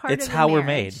just part of the marriage. It's how we're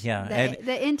made. Yeah.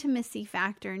 The intimacy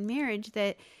factor in marriage,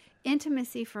 that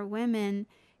intimacy for women,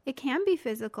 it can be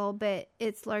physical, but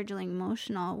it's largely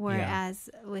emotional. Whereas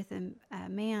with a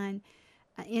man,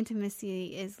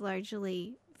 intimacy is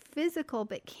largely physical,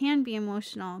 but can be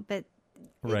emotional. But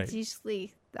it's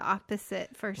usually the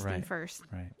opposite first and first.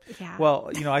 Right. Yeah.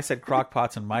 Well, I said crock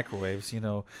pots and microwaves.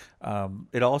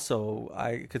 It also,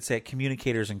 I could say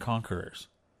communicators and conquerors.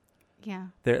 Yeah.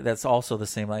 That's also the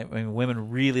same. I mean,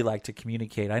 women really like to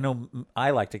communicate. I know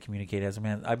I like to communicate as a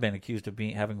man. I've been accused of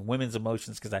having women's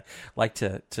emotions because I like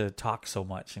to talk so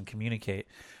much and communicate.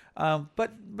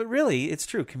 But really, it's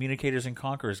true. Communicators and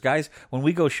conquerors. Guys, when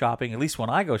we go shopping, at least when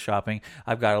I go shopping,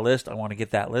 I've got a list. I want to get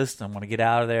that list. I want to get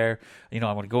out of there. I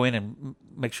want to go in and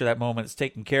make sure that moment is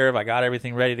taken care of. I got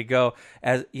everything ready to go.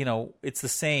 As it's the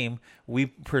same. We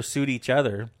pursued each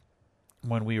other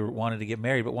when we wanted to get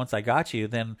married, but once I got you,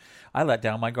 then I let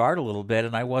down my guard a little bit,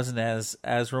 and I wasn't as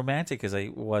romantic as I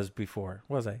was before,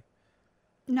 was I?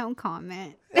 No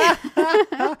comment.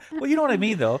 Well, you know what I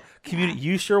mean, though.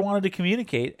 You sure wanted to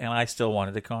communicate, and I still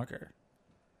wanted to conquer.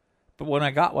 But when I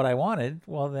got what I wanted,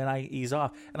 well, then I ease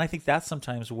off. And I think that's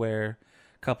sometimes where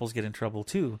couples get in trouble,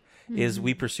 too, is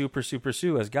we pursue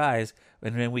as guys,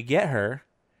 and then we get her,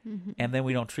 and then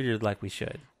we don't treat her like we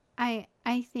should.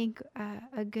 I think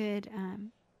a good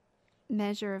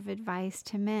measure of advice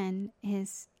to men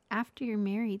is, after you're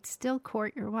married, still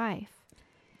court your wife.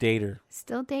 Date her.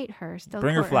 Still date her. Still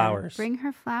bring her flowers. Bring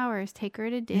her flowers. Take her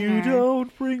to dinner. You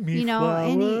don't bring me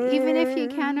flowers. And even if you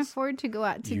can't afford to go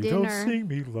out to dinner. You don't sing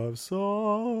me love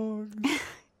songs.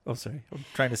 Oh, sorry. I'm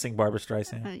trying to sing Barbra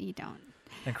Streisand. You don't.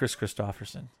 And Chris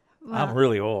Christopherson. Well, I'm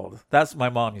really old. That's my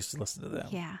mom used to listen to them.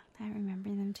 Yeah, I remember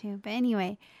them too. But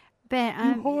anyway,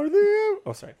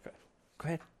 oh, sorry. Go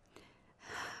ahead.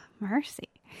 Mercy.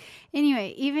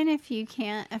 Anyway, even if you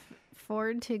can't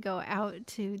afford to go out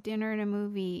to dinner and a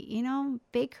movie,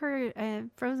 bake her a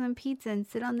frozen pizza and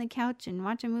sit on the couch and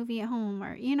watch a movie at home,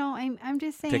 or I'm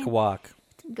just saying, take a walk,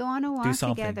 go on a walk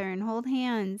together and hold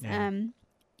hands. Yeah.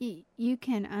 You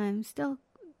can still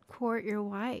court your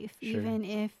wife, even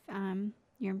if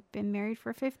you've been married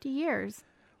for 50 years.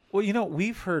 Well,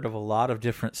 we've heard of a lot of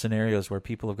different scenarios where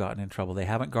people have gotten in trouble. They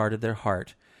haven't guarded their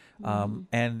heart.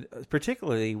 And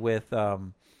particularly with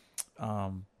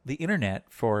the internet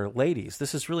for ladies.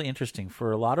 This is really interesting.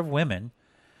 For a lot of women,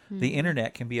 the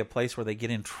internet can be a place where they get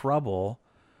in trouble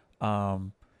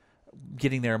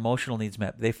getting their emotional needs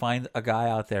met. They find a guy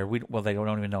out there. They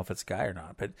don't even know if it's a guy or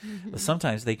not, but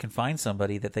sometimes they can find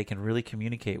somebody that they can really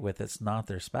communicate with that's not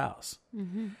their spouse.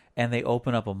 And they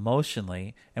open up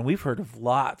emotionally. And we've heard of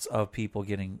lots of people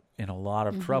getting in a lot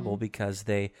of trouble because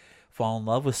they fall in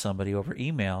love with somebody over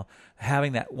email,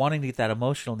 wanting to get that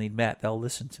emotional need met. They'll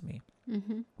listen to me.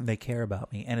 They care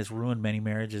about me, and it's ruined many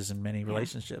marriages and many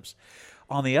relationships.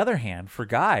 On the other hand, for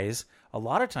guys, a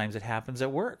lot of times it happens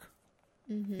at work.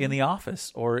 In the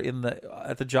office or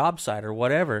at the job site or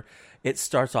whatever. It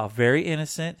starts off very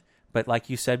innocent, but like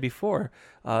you said before,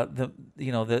 the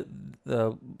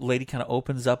lady kind of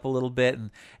opens up a little bit,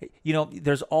 and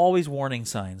there's always warning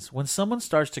signs when someone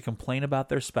starts to complain about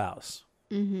their spouse,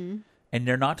 and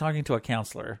they're not talking to a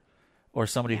counselor or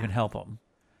somebody who can help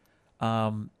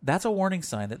them. That's a warning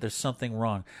sign that there's something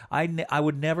wrong. I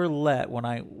would never let when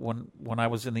I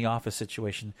was in the office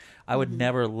situation, I would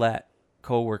never let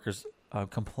coworkers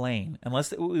complain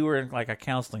unless we were in like a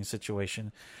counseling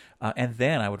situation, and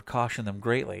then I would caution them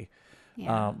greatly.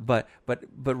 Yeah. But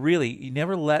really, you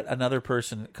never let another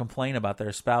person complain about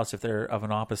their spouse if they're of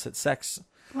an opposite sex.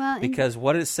 Well, Because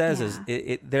what it says is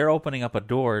they're opening up a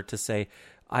door to say,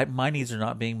 my needs are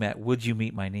not being met. Would you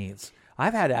meet my needs?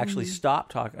 I've had to actually stop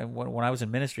talking. When I was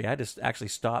in ministry, I had to actually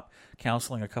stop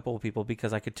counseling a couple of people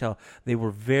because I could tell they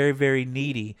were very, very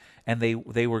needy, and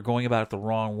they were going about it the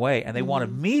wrong way, and they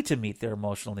wanted me to meet their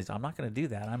emotional needs. I'm not going to do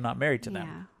that. I'm not married to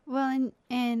them. Well,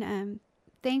 and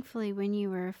thankfully, when you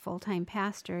were a full-time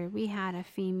pastor, we had a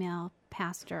female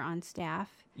pastor on staff.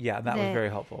 Yeah, that was very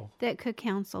helpful. That could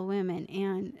counsel women.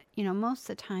 And, most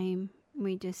of the time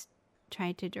we just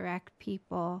tried to direct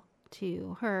people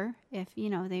to her if,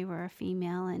 they were a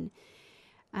female. And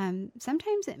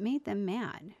sometimes it made them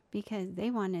mad because they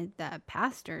wanted the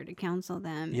pastor to counsel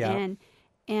them. Yeah.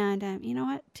 And you know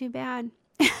what? Too bad.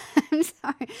 I'm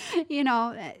sorry.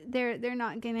 They're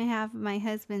not going to have my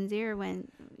husband's ear when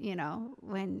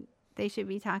they should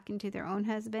be talking to their own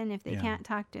husband. If they can't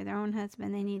talk to their own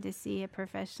husband, they need to see a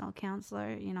professional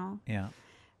counselor,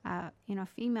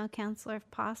 female counselor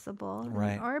if possible,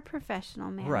 right. or a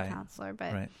professional male counselor.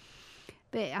 But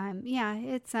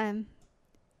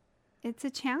it's a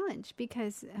challenge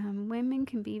because women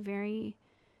can be very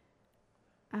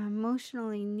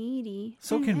emotionally needy.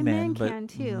 So and, can and men, but can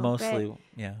too, mostly,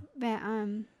 But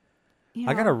I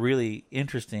got a really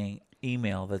interesting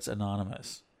email that's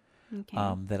anonymous.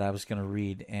 Okay. That I was going to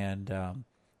read, and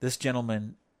this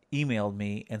gentleman emailed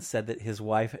me and said that his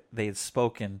wife, they had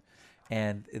spoken,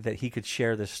 and that he could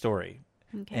share this story,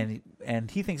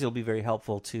 and he thinks it'll be very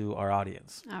helpful to our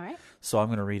audience. All right. So I'm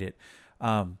going to read it.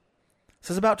 It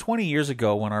says, about 20 years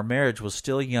ago, when our marriage was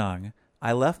still young,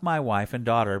 I left my wife and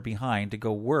daughter behind to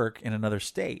go work in another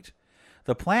state.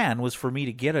 The plan was for me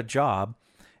to get a job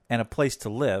and a place to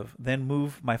live, then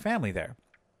move my family there.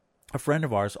 A friend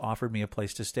of ours offered me a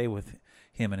place to stay with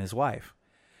him and his wife.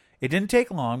 It didn't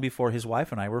take long before his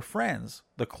wife and I were friends,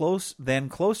 then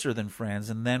closer than friends,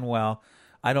 and then, well,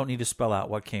 I don't need to spell out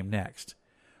what came next.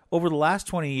 Over the last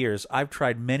 20 years, I've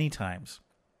tried many times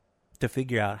to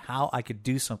figure out how I could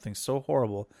do something so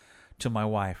horrible to my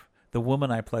wife, the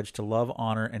woman I pledged to love,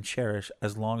 honor, and cherish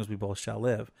as long as we both shall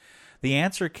live. The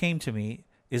answer came to me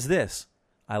is this: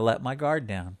 I let my guard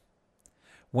down.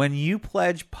 When you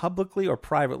pledge publicly or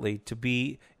privately to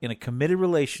be in a committed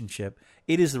relationship,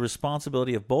 it is the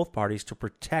responsibility of both parties to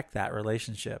protect that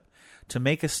relationship, to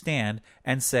make a stand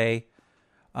and say,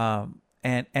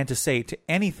 and to say to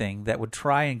anything that would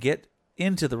try and get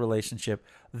into the relationship,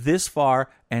 this far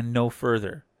and no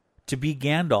further. To be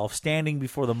Gandalf standing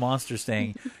before the monster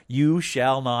saying, you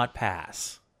shall not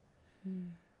pass.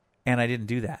 And I didn't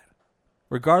do that.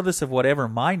 Regardless of whatever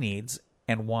my needs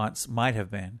and wants might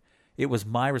have been, it was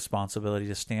my responsibility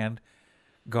to stand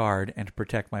guard and to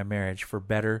protect my marriage for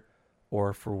better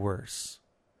or for worse.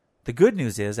 The good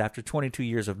news is, after 22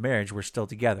 years of marriage, we're still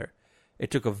together.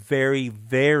 It took a very,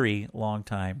 very long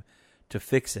time to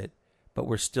fix it, but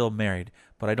we're still married.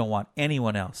 But I don't want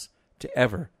anyone else to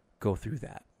ever go through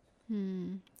that.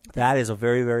 That is a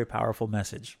very, very powerful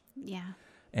message. Yeah.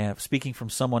 And speaking from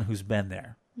someone who's been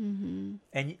there. Mm-hmm.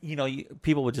 And,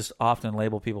 people would just often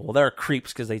label people, well, they're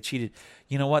creeps because they cheated.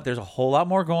 You know what? There's a whole lot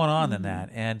more going on than that.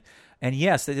 And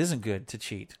yes, it isn't good to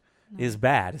cheat. It is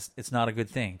bad. It's not a good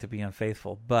thing to be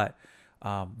unfaithful. But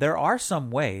there are some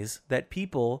ways that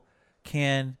people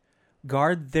can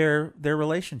guard their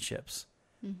relationships.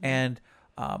 Mm-hmm. And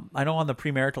I know on the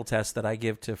premarital test that I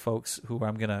give to folks who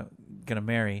I'm gonna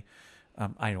marry,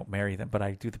 I don't marry them, but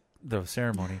I do the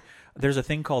ceremony. There's a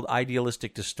thing called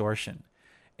idealistic distortion.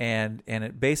 And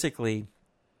it basically,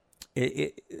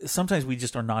 sometimes we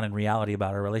just are not in reality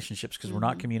about our relationships because we're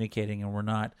not communicating and we're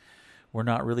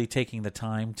not really taking the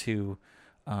time to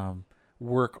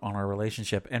work on our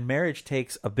relationship. And marriage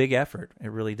takes a big effort.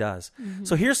 It really does. Mm-hmm.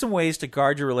 So here's some ways to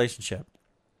guard your relationship.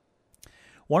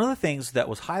 One of the things that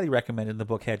was highly recommended in the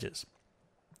book Hedges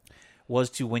was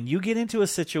to, when you get into a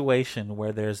situation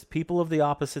where there's people of the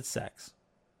opposite sex,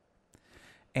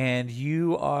 and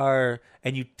you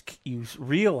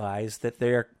realize that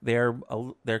they're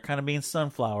kind of being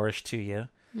sunflowerish to you.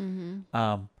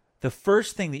 Mm-hmm. The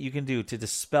first thing that you can do to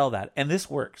dispel that, and this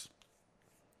works,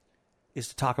 is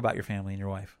to talk about your family and your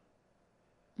wife.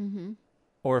 Mm-hmm.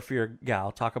 Or if you're a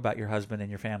gal, talk about your husband and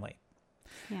your family.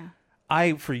 Yeah.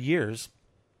 I, for years,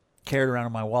 carried around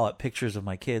in my wallet pictures of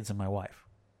my kids and my wife.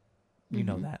 You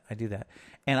know that. I do that.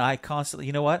 And I constantly,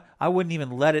 you know what? I wouldn't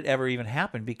even let it ever even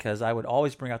happen because I would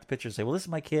always bring out the pictures and say, well, this is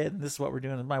my kid, and this is what we're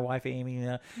doing with my wife, Amy.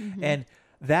 And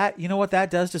that, you know what that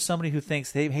does to somebody who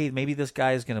thinks, hey, maybe this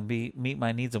guy is going to meet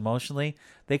my needs emotionally.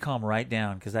 They calm right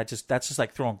down, because that's just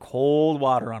like throwing cold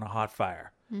water on a hot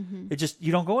fire. It just,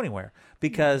 you don't go anywhere,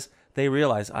 because they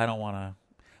realize, I don't want to.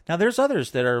 Now there's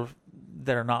others that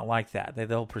are not like that.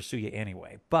 They'll pursue you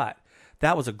anyway. But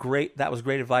that was great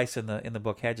advice in the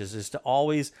book Hedges, is to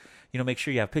always, make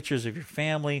sure you have pictures of your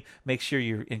family, make sure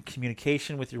you're in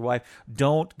communication with your wife.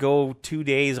 Don't go 2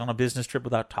 days on a business trip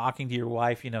without talking to your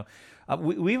wife.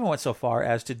 We even went so far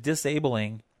as to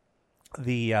disabling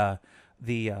the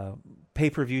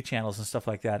pay-per-view channels and stuff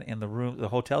like that in the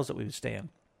hotels that we would stay in,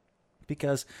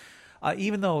 because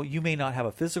even though you may not have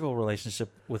a physical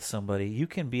relationship with somebody, you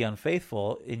can be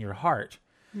unfaithful in your heart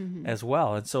as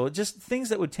well. And so just things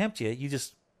that would tempt you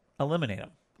just eliminate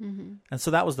them. And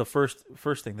so that was the first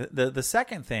thing. The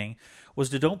second thing was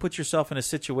to don't put yourself in a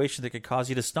situation that could cause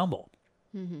you to stumble.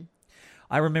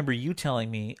 I remember you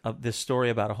telling me this story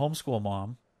about a homeschool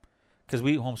mom, because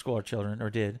we homeschool our children, or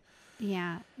did.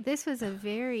 Yeah, this was a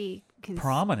very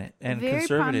prominent and very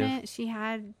conservative.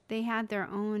 Prominent. They had their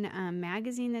own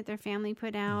magazine that their family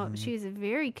put out. She was a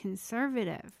very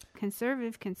conservative. And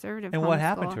homeschool. What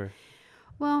happened to her?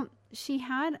 Well, she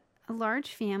had a large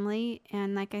family,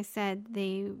 and like I said,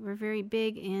 they were very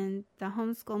big in the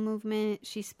homeschool movement.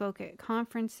 She spoke at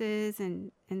conferences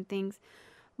and things.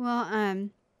 Well,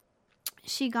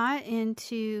 she got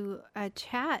into a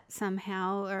chat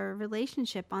somehow, or a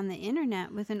relationship on the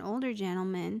internet with an older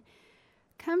gentleman.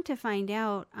 Come to find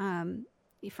out,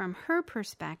 from her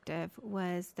perspective,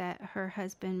 was that her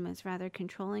husband was rather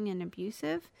controlling and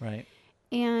abusive. Right.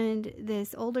 And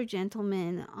this older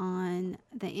gentleman on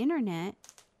the internet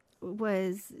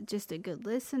was just a good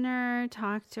listener,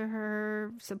 talked to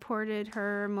her, supported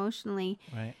her emotionally.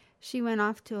 Right. She went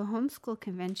off to a homeschool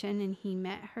convention, and he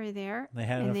met her there. They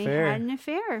had an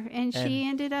affair. And she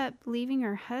ended up leaving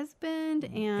her husband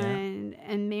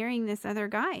and marrying this other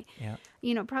guy.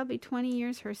 Yeah. Probably 20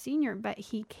 years her senior, but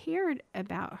he cared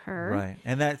about her. Right.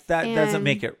 And that doesn't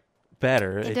make it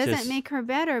better. It doesn't make her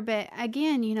better. But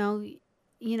again,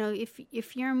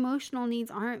 if your emotional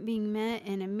needs aren't being met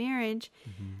in a marriage,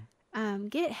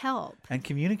 get help. And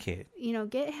communicate.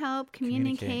 Get help,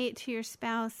 communicate to your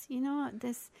spouse.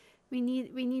 We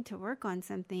need to work on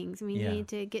some things. We need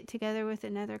to get together with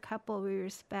another couple we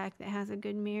respect that has a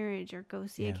good marriage, or go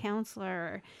see a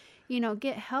counselor, or,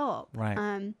 get help.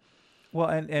 Right. Well,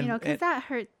 and because that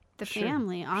hurt the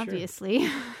family, obviously.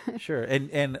 Sure.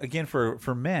 And again,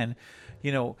 for men,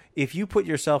 if you put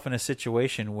yourself in a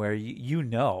situation where you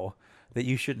know that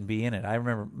you shouldn't be in it. I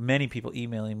remember many people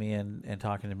emailing me and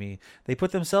talking to me. They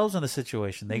put themselves in the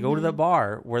situation. They go to the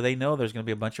bar where they know there's going to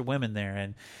be a bunch of women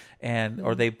there, and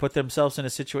or they put themselves in a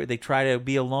situation. They try to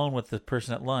be alone with the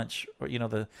person at lunch, or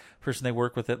the person they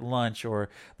work with at lunch, or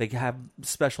they have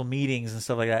special meetings and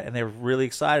stuff like that, and they're really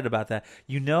excited about that.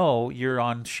 You're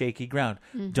on shaky ground.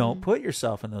 Don't put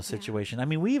yourself in those situations. I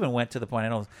mean, we even went to the point, I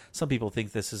know some people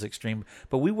think this is extreme,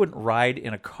 but we wouldn't ride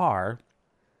in a car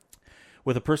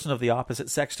with a person of the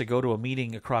opposite sex to go to a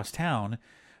meeting across town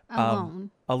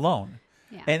alone.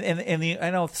 Yeah. And I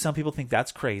know some people think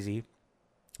that's crazy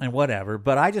and whatever,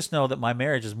 but I just know that my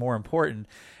marriage is more important.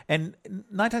 And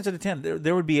 9 times out of 10,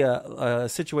 there would be a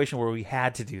situation where we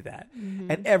had to do that.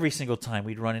 And every single time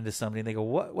we'd run into somebody and they go,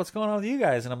 what's going on with you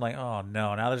guys? And I'm like, oh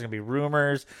no, now there's going to be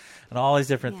rumors and all these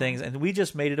different things. And we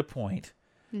just made it a point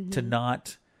to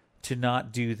not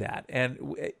do that.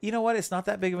 And you know what? It's not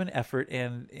that big of an effort.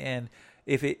 And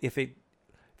if it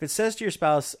says to your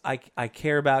spouse, I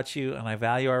care about you and I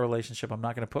value our relationship, I'm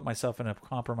not going to put myself in a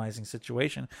compromising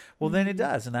situation, well, then it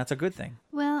does, and that's a good thing.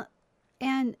 Well,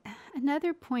 and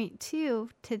another point too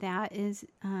to that is,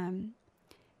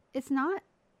 it's not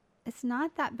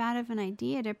that bad of an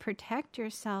idea to protect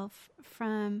yourself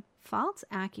from false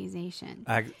accusation.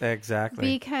 Exactly.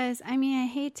 Because I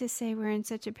hate to say we're in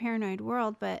such a paranoid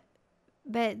world, but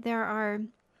there are.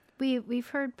 We've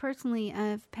heard personally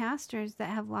of pastors that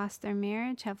have lost their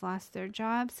marriage, have lost their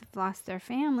jobs, have lost their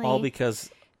family. All because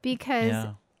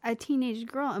a teenage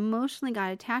girl emotionally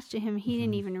got attached to him he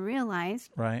didn't even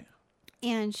realize. Right.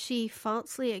 And she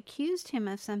falsely accused him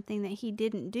of something that he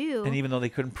didn't do. And even though they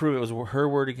couldn't prove it was her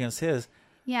word against his,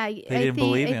 they didn't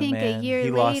believe him, man. He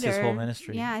lost his whole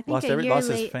ministry. Yeah, I think lost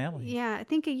his family. Yeah, I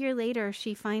think a year later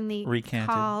she finally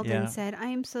called and said, "I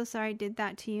am so sorry I did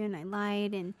that to you and I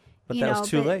lied." And But that was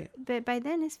too late. But by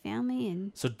then his family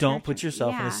and so don't put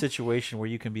yourself in a situation where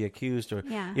you can be accused, or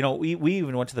we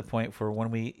even went to the point for when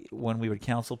we would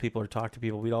counsel people or talk to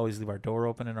people, we'd always leave our door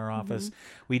open in our office.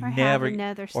 We'd never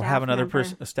have another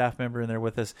person, a staff member in there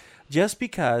with us, just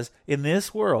because in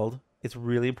this world it's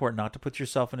really important not to put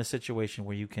yourself in a situation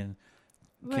where you can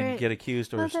can get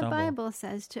accused or stumble. The Bible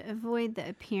says to avoid the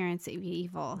appearance of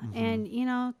evil. Mm-hmm.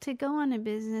 And, to go on a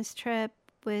business trip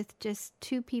with just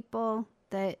two people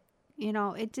that,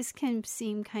 it just can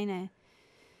seem kind of,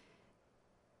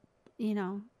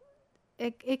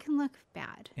 it can look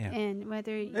bad. Yeah. And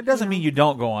whether it doesn't mean you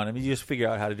don't go on. I mean, you just figure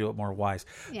out how to do it more wise.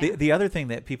 Yeah. The other thing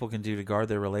that people can do to guard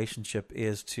their relationship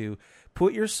is to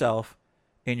put yourself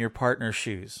in your partner's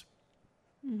shoes.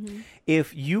 Mm-hmm.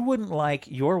 If you wouldn't like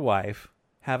your wife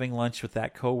having lunch with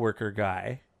that coworker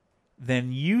guy,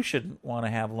 then you shouldn't want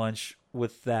to have lunch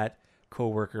with that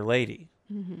coworker lady.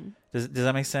 Mm-hmm. Does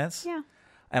that make sense? Yeah.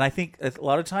 And I think a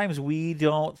lot of times we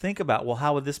don't think about, well,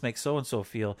 how would this make so-and-so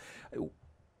feel?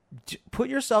 Put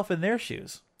yourself in their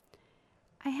shoes.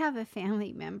 I have a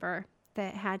family member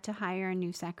that had to hire a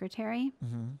new secretary.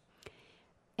 Mm-hmm.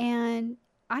 And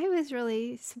I was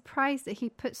really surprised that he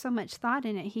put so much thought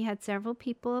in it. He had several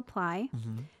people apply.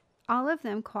 Mm-hmm. All of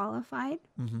them qualified.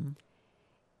 Mm-hmm.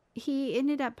 He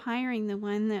ended up hiring the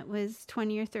one that was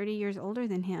 20 or 30 years older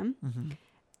than him.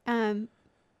 Mm-hmm.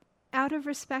 Out of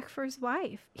respect for his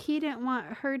wife. He didn't want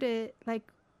her to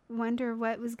wonder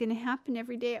what was going to happen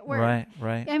every day at work.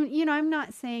 Right. And I'm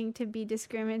not saying to be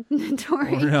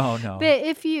discriminatory. No. But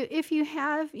if you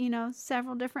have,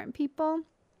 several different people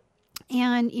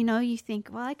and, you think,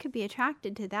 well, I could be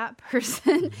attracted to that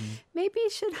person. Mm-hmm. Maybe you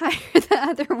should hire the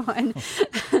other one.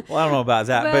 Well, I don't know about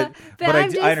that, but I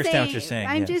understand what you're saying.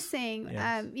 I'm yes. just saying,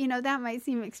 Yes. that might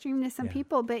seem extreme to some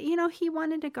people, but, he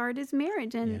wanted to guard his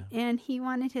marriage and he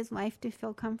wanted his wife to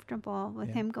feel comfortable with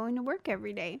him going to work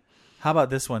every day. How about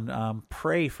this one?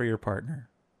 Pray for your partner.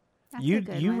 That's You a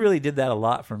good you one. really did that a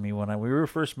lot for me when we were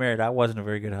first married. I wasn't a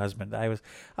very good husband. I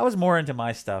was more into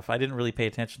my stuff. I didn't really pay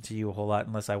attention to you a whole lot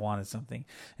unless I wanted something,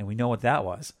 and we know what that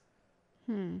was.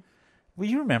 Well,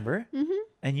 you remember,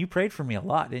 and you prayed for me a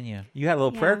lot, didn't you? You had a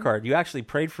little prayer card. You actually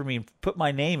prayed for me and put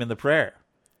my name in the prayer.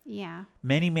 Yeah.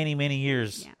 Many, many, many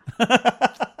years. Yeah.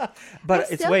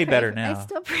 But it's way better now. I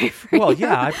still pray for you. Well,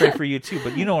 yeah, I pray for you too,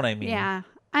 but you know what I mean. Yeah.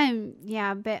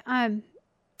 But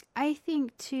I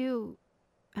think too,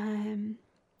 you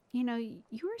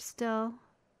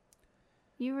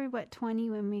were what, 20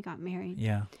 when we got married.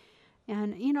 Yeah.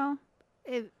 And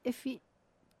if you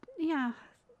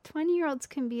 20-year-olds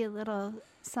can be a little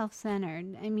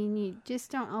self-centered. I mean, you just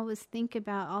don't always think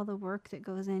about all the work that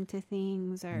goes into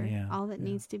things or all that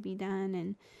needs to be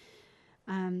done.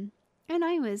 And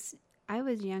I was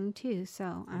young too,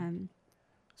 so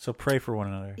So pray for one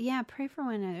another. yeah, pray for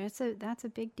one another. That's a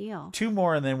big deal. 2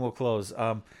 more and then we'll close.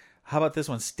 How about this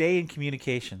one? Stay in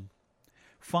communication.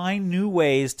 Find new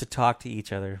ways to talk to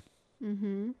each other.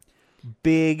 Mm-hmm.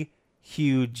 Big,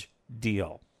 huge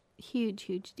deal.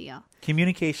 Huge deal.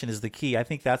 Communication is the key. I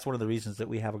think that's one of the reasons that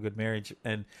we have a good marriage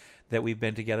and that we've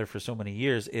been together for so many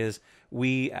years is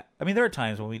there are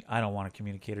times when I don't want to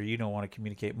communicate or you don't want to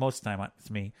communicate. Most of the time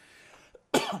it's me.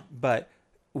 But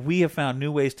we have found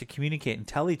new ways to communicate and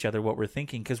tell each other what we're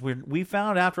thinking because we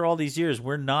found after all these years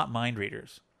we're not mind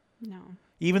readers. No.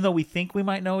 Even though we think we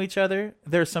might know each other,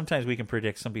 there's sometimes we can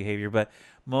predict some behavior, but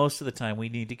most of the time we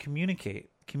need to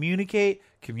communicate. Communicate.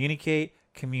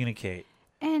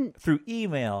 And through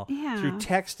email, through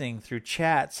texting, through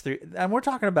chats, and we're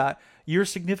talking about your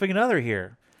significant other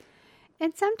here.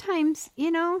 And sometimes,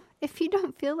 if you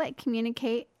don't feel like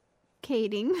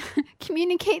communicating,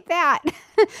 communicate that.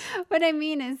 What I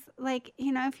mean is,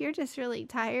 if you're just really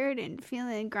tired and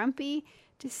feeling grumpy,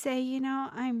 just say,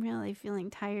 I'm really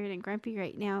feeling tired and grumpy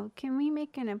right now. Can we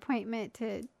make an appointment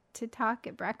to talk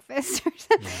at breakfast or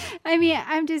something? Yeah. I mean,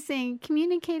 I'm just saying,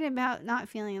 communicate about not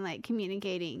feeling like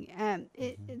communicating.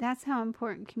 That's how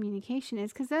important communication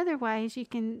is, because otherwise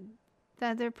the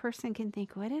other person can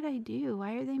think, what did I do?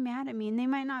 Why are they mad at me? And they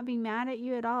might not be mad at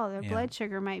you at all. Their blood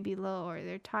sugar might be low or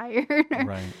they're tired. Or,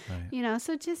 right.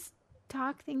 So just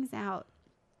talk things out.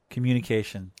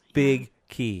 Communication, big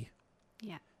key.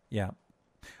 Yeah.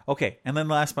 Okay, and then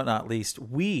last but not least,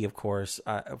 we, of course,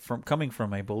 coming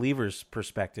from a believer's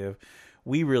perspective,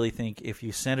 we really think if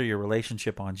you center your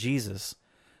relationship on Jesus,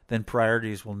 then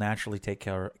priorities will naturally take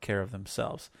care of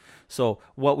themselves. So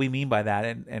what we mean by that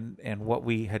and what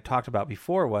we had talked about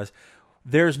before was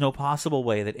there's no possible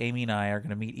way that Amy and I are going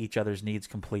to meet each other's needs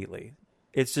completely.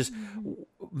 It's just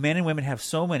men and women have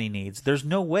so many needs. There's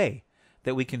no way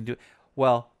that we can do.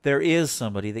 Well, there is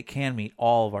somebody that can meet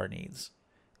all of our needs.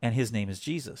 And his name is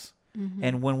Jesus. Mm-hmm.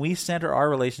 And when we center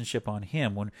our relationship on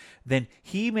him, then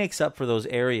he makes up for those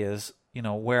areas,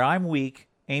 where I'm weak,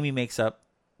 Amy makes up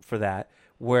for that.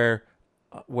 Where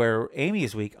Amy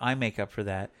is weak, I make up for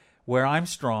that. Where I'm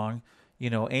strong,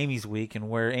 Amy's weak, and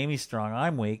where Amy's strong,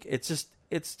 I'm weak. It's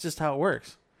just how it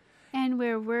works. And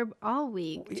where we're all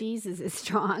weak, Jesus is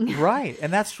strong. Right.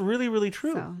 And that's really, really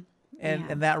true. So,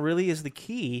 and that really is the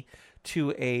key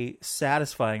to a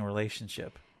satisfying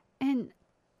relationship. And,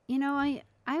 you know,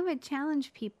 I would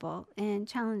challenge people and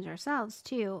challenge ourselves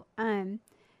too.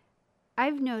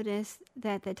 I've noticed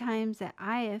that the times that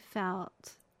I have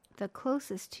felt the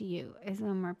closest to you is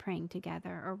when we're praying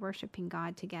together or worshiping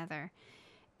God together.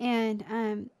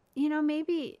 And, you know,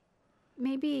 maybe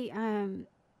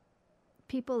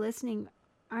people listening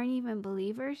aren't even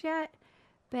believers yet,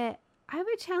 but I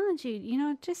would challenge you, you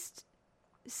know, just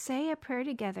say a prayer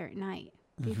together at night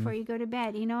before you go to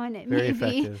bed, you know, and it Very may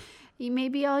effective. be,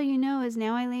 maybe all you know is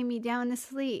now I lay me down to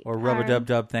sleep. Or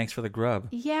rub-a-dub-dub, thanks for the grub.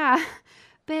 Yeah.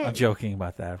 But I'm joking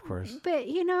about that, of course. But,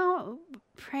 you know,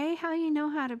 pray how you know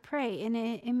how to pray.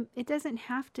 And it doesn't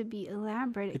have to be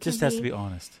elaborate. It just has to be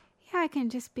honest. Yeah, it can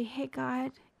just be, hey,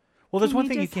 God. Well, there's one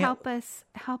thing you can't...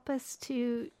 help us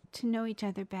to know each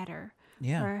other better.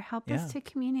 Yeah. Or help us to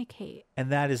communicate.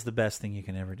 And that is the best thing you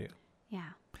can ever do. Yeah.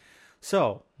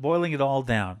 So, boiling it all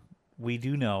down, we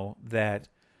do know that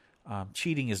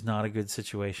cheating is not a good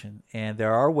situation. And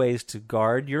there are ways to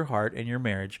guard your heart and your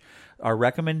marriage. Our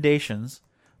recommendations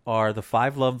are The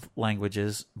 5 Love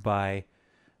Languages by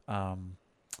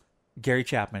Gary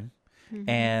Chapman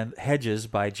and Hedges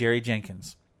by Jerry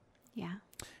Jenkins. Yeah.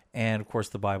 And, of course,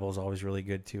 the Bible is always really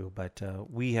good, too. But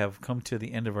we have come to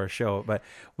the end of our show. But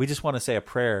we just want to say a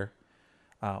prayer.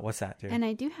 What's that, dear? And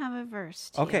I do have a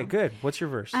verse, too. Okay, good. What's your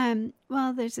verse?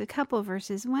 Well, there's a couple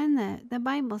verses. One, the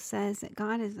Bible says that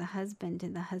God is the husband to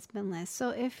the husbandless. So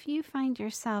if you find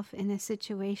yourself in a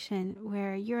situation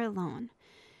where you're alone,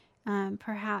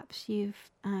 perhaps you've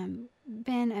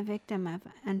been a victim of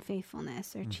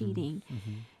unfaithfulness or cheating,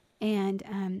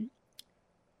 and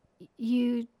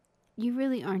you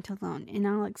really aren't alone, and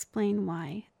I'll explain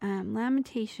why.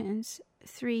 Lamentations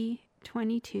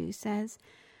 3:22 says,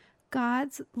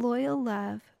 God's loyal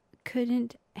love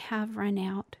couldn't have run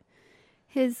out.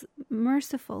 His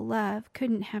merciful love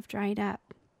couldn't have dried up.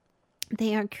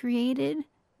 They are created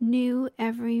new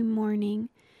every morning.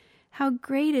 How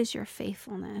great is your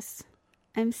faithfulness.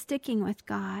 I'm sticking with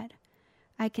God.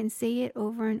 I can say it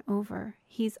over and over.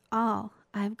 He's all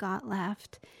I've got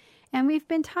left. And we've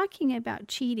been talking about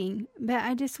cheating, but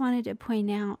I just wanted to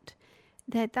point out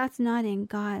that that's not in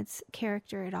God's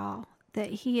character at all, that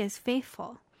he is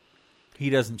faithful. He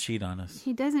doesn't cheat on us.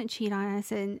 He doesn't cheat on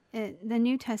us. And the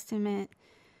New Testament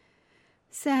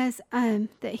says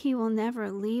that he will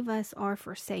never leave us or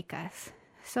forsake us.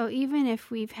 So even if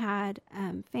we've had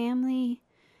family,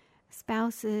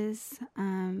 spouses,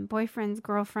 boyfriends,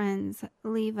 girlfriends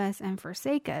leave us and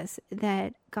forsake us,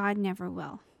 that God never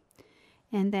will.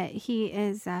 And that he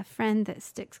is a friend that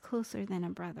sticks closer than a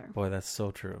brother. Boy, that's so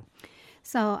true.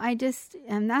 So I just,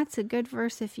 that's a good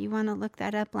verse if you want to look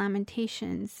that up,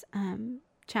 Lamentations,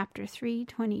 chapter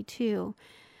 3:22.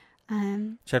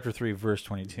 Chapter 3, verse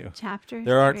 22. Chapter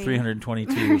There aren't 3,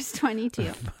 322. Verse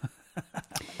 22.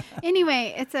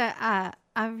 Anyway, it's a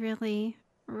really,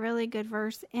 really good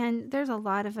verse, and there's a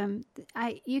lot of them.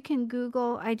 You can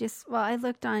Google. I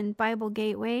looked on Bible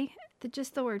Gateway,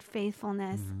 just the word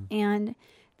faithfulness, and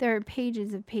there are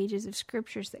pages of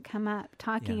scriptures that come up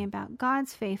talking about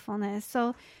God's faithfulness.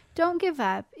 So don't give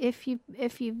up if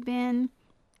you've been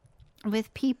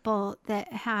with people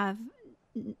that have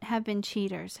been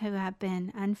cheaters, who have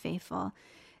been unfaithful,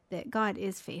 that God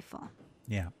is faithful.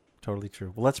 Yeah, totally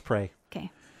true. Well, let's pray. Okay.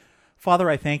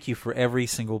 Father, I thank you for every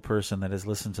single person that has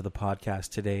listened to the podcast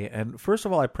today. And first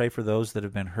of all, I pray for those that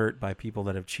have been hurt by people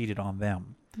that have cheated on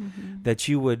them, that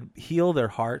you would heal their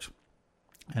heart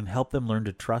and help them learn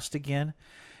to trust again,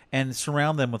 and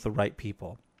surround them with the right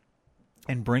people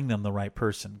and bring them the right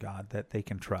person, God, that they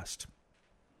can trust.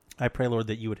 I pray, Lord,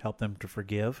 that you would help them to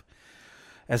forgive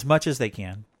as much as they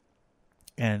can.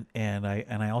 And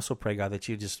I also pray, God, that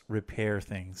you just repair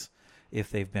things if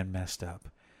they've been messed up.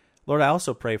 Lord, I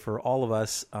also pray for all of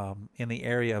us in the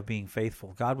area of being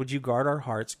faithful. God, would you guard our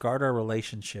hearts, guard our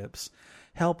relationships,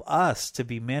 help us to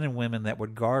be men and women that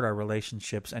would guard our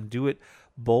relationships and do it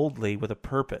boldly with a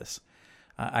purpose.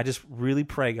 I just really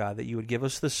pray, God, that you would give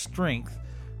us the strength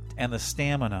and the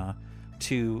stamina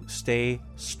to stay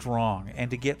strong and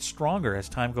to get stronger as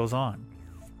time goes on.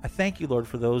 I thank you, Lord,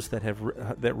 for those that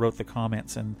that wrote the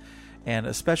comments, and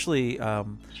especially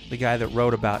the guy that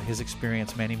wrote about his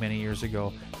experience many, many years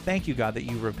ago. Thank you, God, that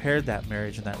you repaired that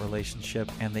marriage and that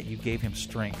relationship, and that you gave him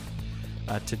strength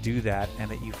to do that, and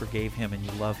that you forgave him and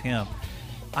you love him.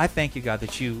 I thank you, God,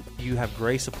 that you have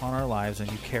grace upon our lives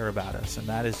and you care about us, and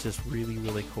that is just really,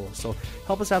 really cool. So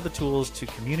help us have the tools to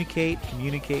communicate.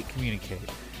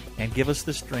 and give us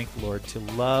the strength, Lord, to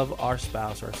love our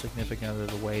spouse, our significant other,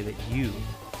 the way that you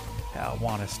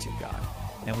want us to, God.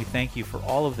 And we thank you for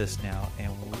all of this now,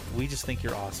 and we just think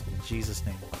you're awesome. In Jesus'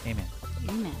 name, amen.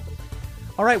 Amen.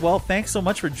 All right, well, thanks so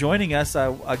much for joining us.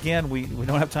 Again, we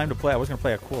don't have time to play. I was going to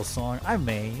play a cool song. I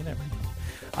may. You never know.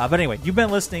 But anyway, you've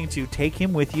been listening to Take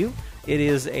Him With You. It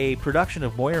is a production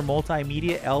of Moyer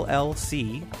Multimedia,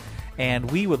 LLC.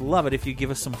 And we would love it if you give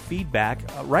us some feedback.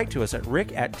 Write to us at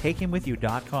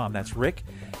rick@takehimwithyou.com. That's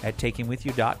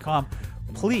rick@takehimwithyou.com.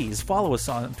 Please follow us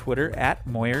on Twitter at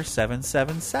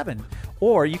Moyer777.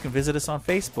 Or you can visit us on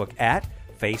Facebook at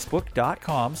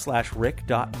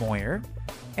facebook.com/rick.moyer.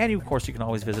 And, of course, you can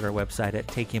always visit our website at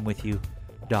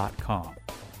takehimwithyou.com.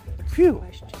 Phew.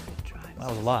 That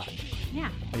was a lot. Yeah.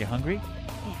 Are you hungry?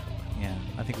 Yeah. Yeah.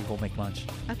 I think we'll go make lunch.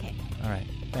 Okay. All right.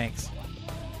 Thanks.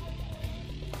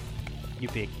 You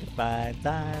picked a fine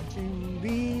time to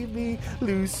leave me,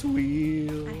 loose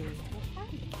wheel. I have to go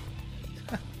party.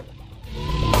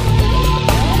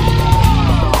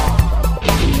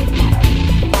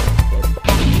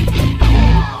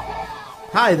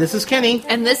 Hi, this is Kenny.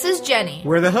 And this is Jenny.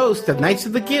 We're the hosts of Knights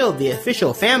of the Guild, the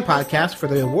official fan podcast for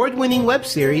the award-winning web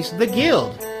series, The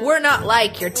Guild. We're not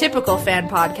like your typical fan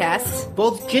podcasts.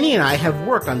 Both Jenny and I have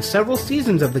worked on several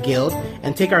seasons of The Guild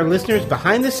and take our listeners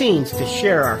behind the scenes to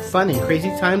share our fun and crazy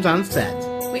times on set.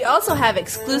 We also have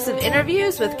exclusive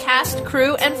interviews with cast,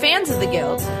 crew, and fans of the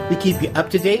Guild. We keep you up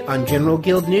to date on general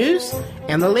Guild news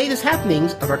and the latest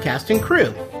happenings of our cast and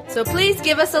crew. So please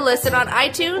give us a listen on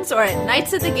iTunes or at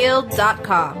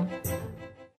knightsoftheguild.com.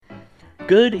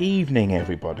 Good evening,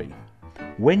 everybody.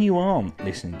 When you aren't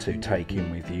listening to Take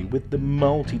Him With You with the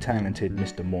multi-talented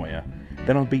Mr. Moyer,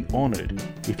 then I'd be honoured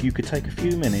if you could take a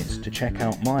few minutes to check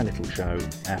out my little show,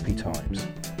 Happy Times.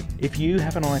 If you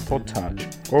have an iPod Touch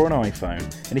or an iPhone,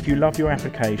 and if you love your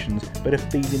applications but are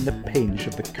feeling the pinch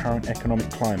of the current economic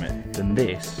climate, then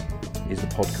this is the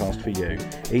podcast for you.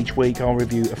 Each week I'll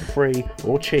review a free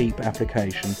or cheap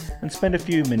application and spend a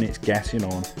few minutes gassing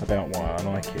on about why I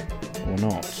like it, or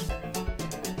not.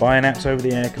 Buying apps over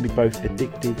the air can be both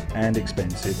addictive and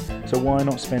expensive, so why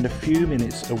not spend a few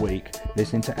minutes a week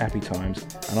listening to Happy Times,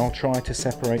 and I'll try to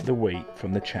separate the wheat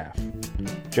from the chaff.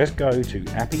 Just go to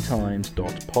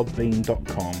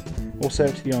happytimes.podbean.com or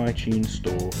search the iTunes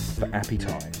store for Happy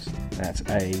Times. That's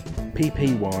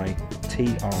APPYTIMES.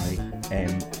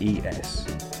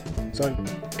 So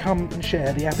come and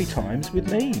share the Happy Times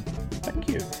with me. Thank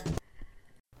you.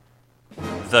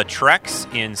 The Treks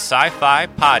in Sci-Fi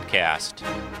Podcast.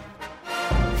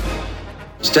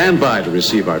 Stand by to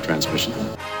receive our transmission.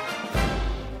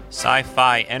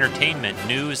 Sci-fi entertainment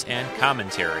news and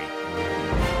commentary.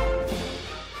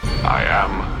 I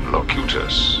am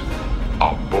Locutus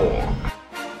of Borg.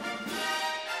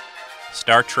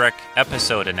 Star Trek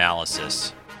episode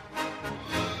analysis.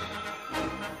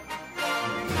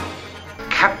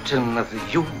 Captain of the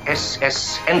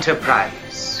USS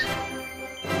Enterprise.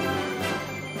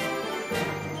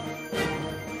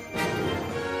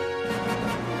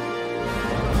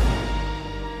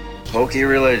 Hokey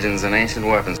religions and ancient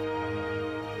weapons.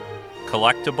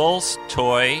 Collectibles,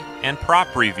 toy, and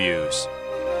prop reviews.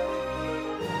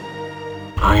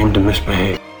 I am to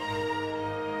misbehave.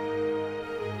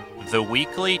 The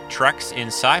weekly Treks in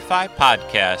Sci-Fi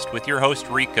podcast with your host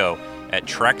Rico at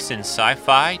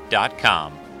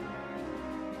treksinsci-fi.com.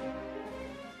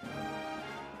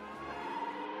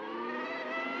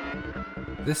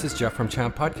 This is Jeff from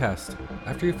Champ Podcast.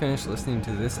 After you finish listening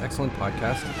to this excellent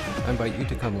podcast, I invite you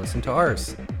to come listen to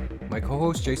ours. My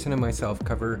co-host Jason and myself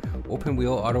cover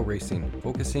open-wheel auto racing,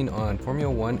 focusing on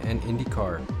Formula 1 and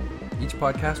IndyCar. Each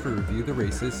podcast we review the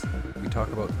races, we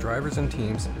talk about drivers and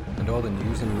teams, and all the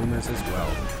news and rumors as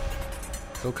well.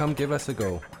 So come give us a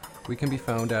go. We can be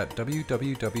found at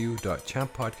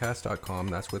www.champpodcast.com,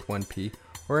 that's with 1P,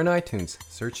 or in iTunes,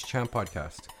 search Champ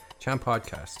Podcast. Champ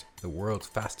Podcast, the world's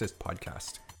fastest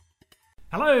podcast.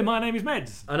 Hello, my name is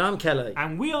Meds. And I'm Kelly.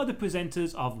 And we are the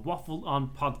presenters of Waffle On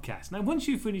Podcast. Now, once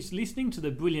you've finished listening to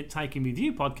the brilliant Taking With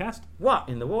You podcast... What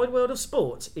in the wide world of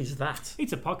sports is that?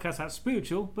 It's a podcast that's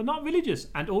spiritual, but not religious,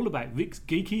 and all about Rick's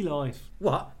geeky life.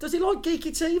 What? Does he like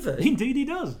geeky TV? Indeed he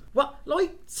does. What?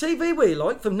 Like TV we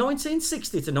like from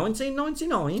 1960 to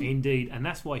 1999? Indeed, and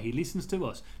that's why he listens to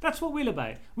us. That's what we're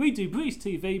about. We do British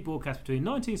TV broadcast between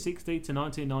 1960 to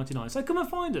 1999, so come and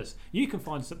find us. You can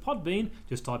find us at Podbean,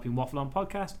 just type in Waffle On Podcast,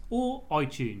 or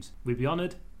iTunes. We'd be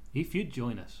honoured if you'd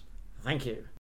join us. Thank you.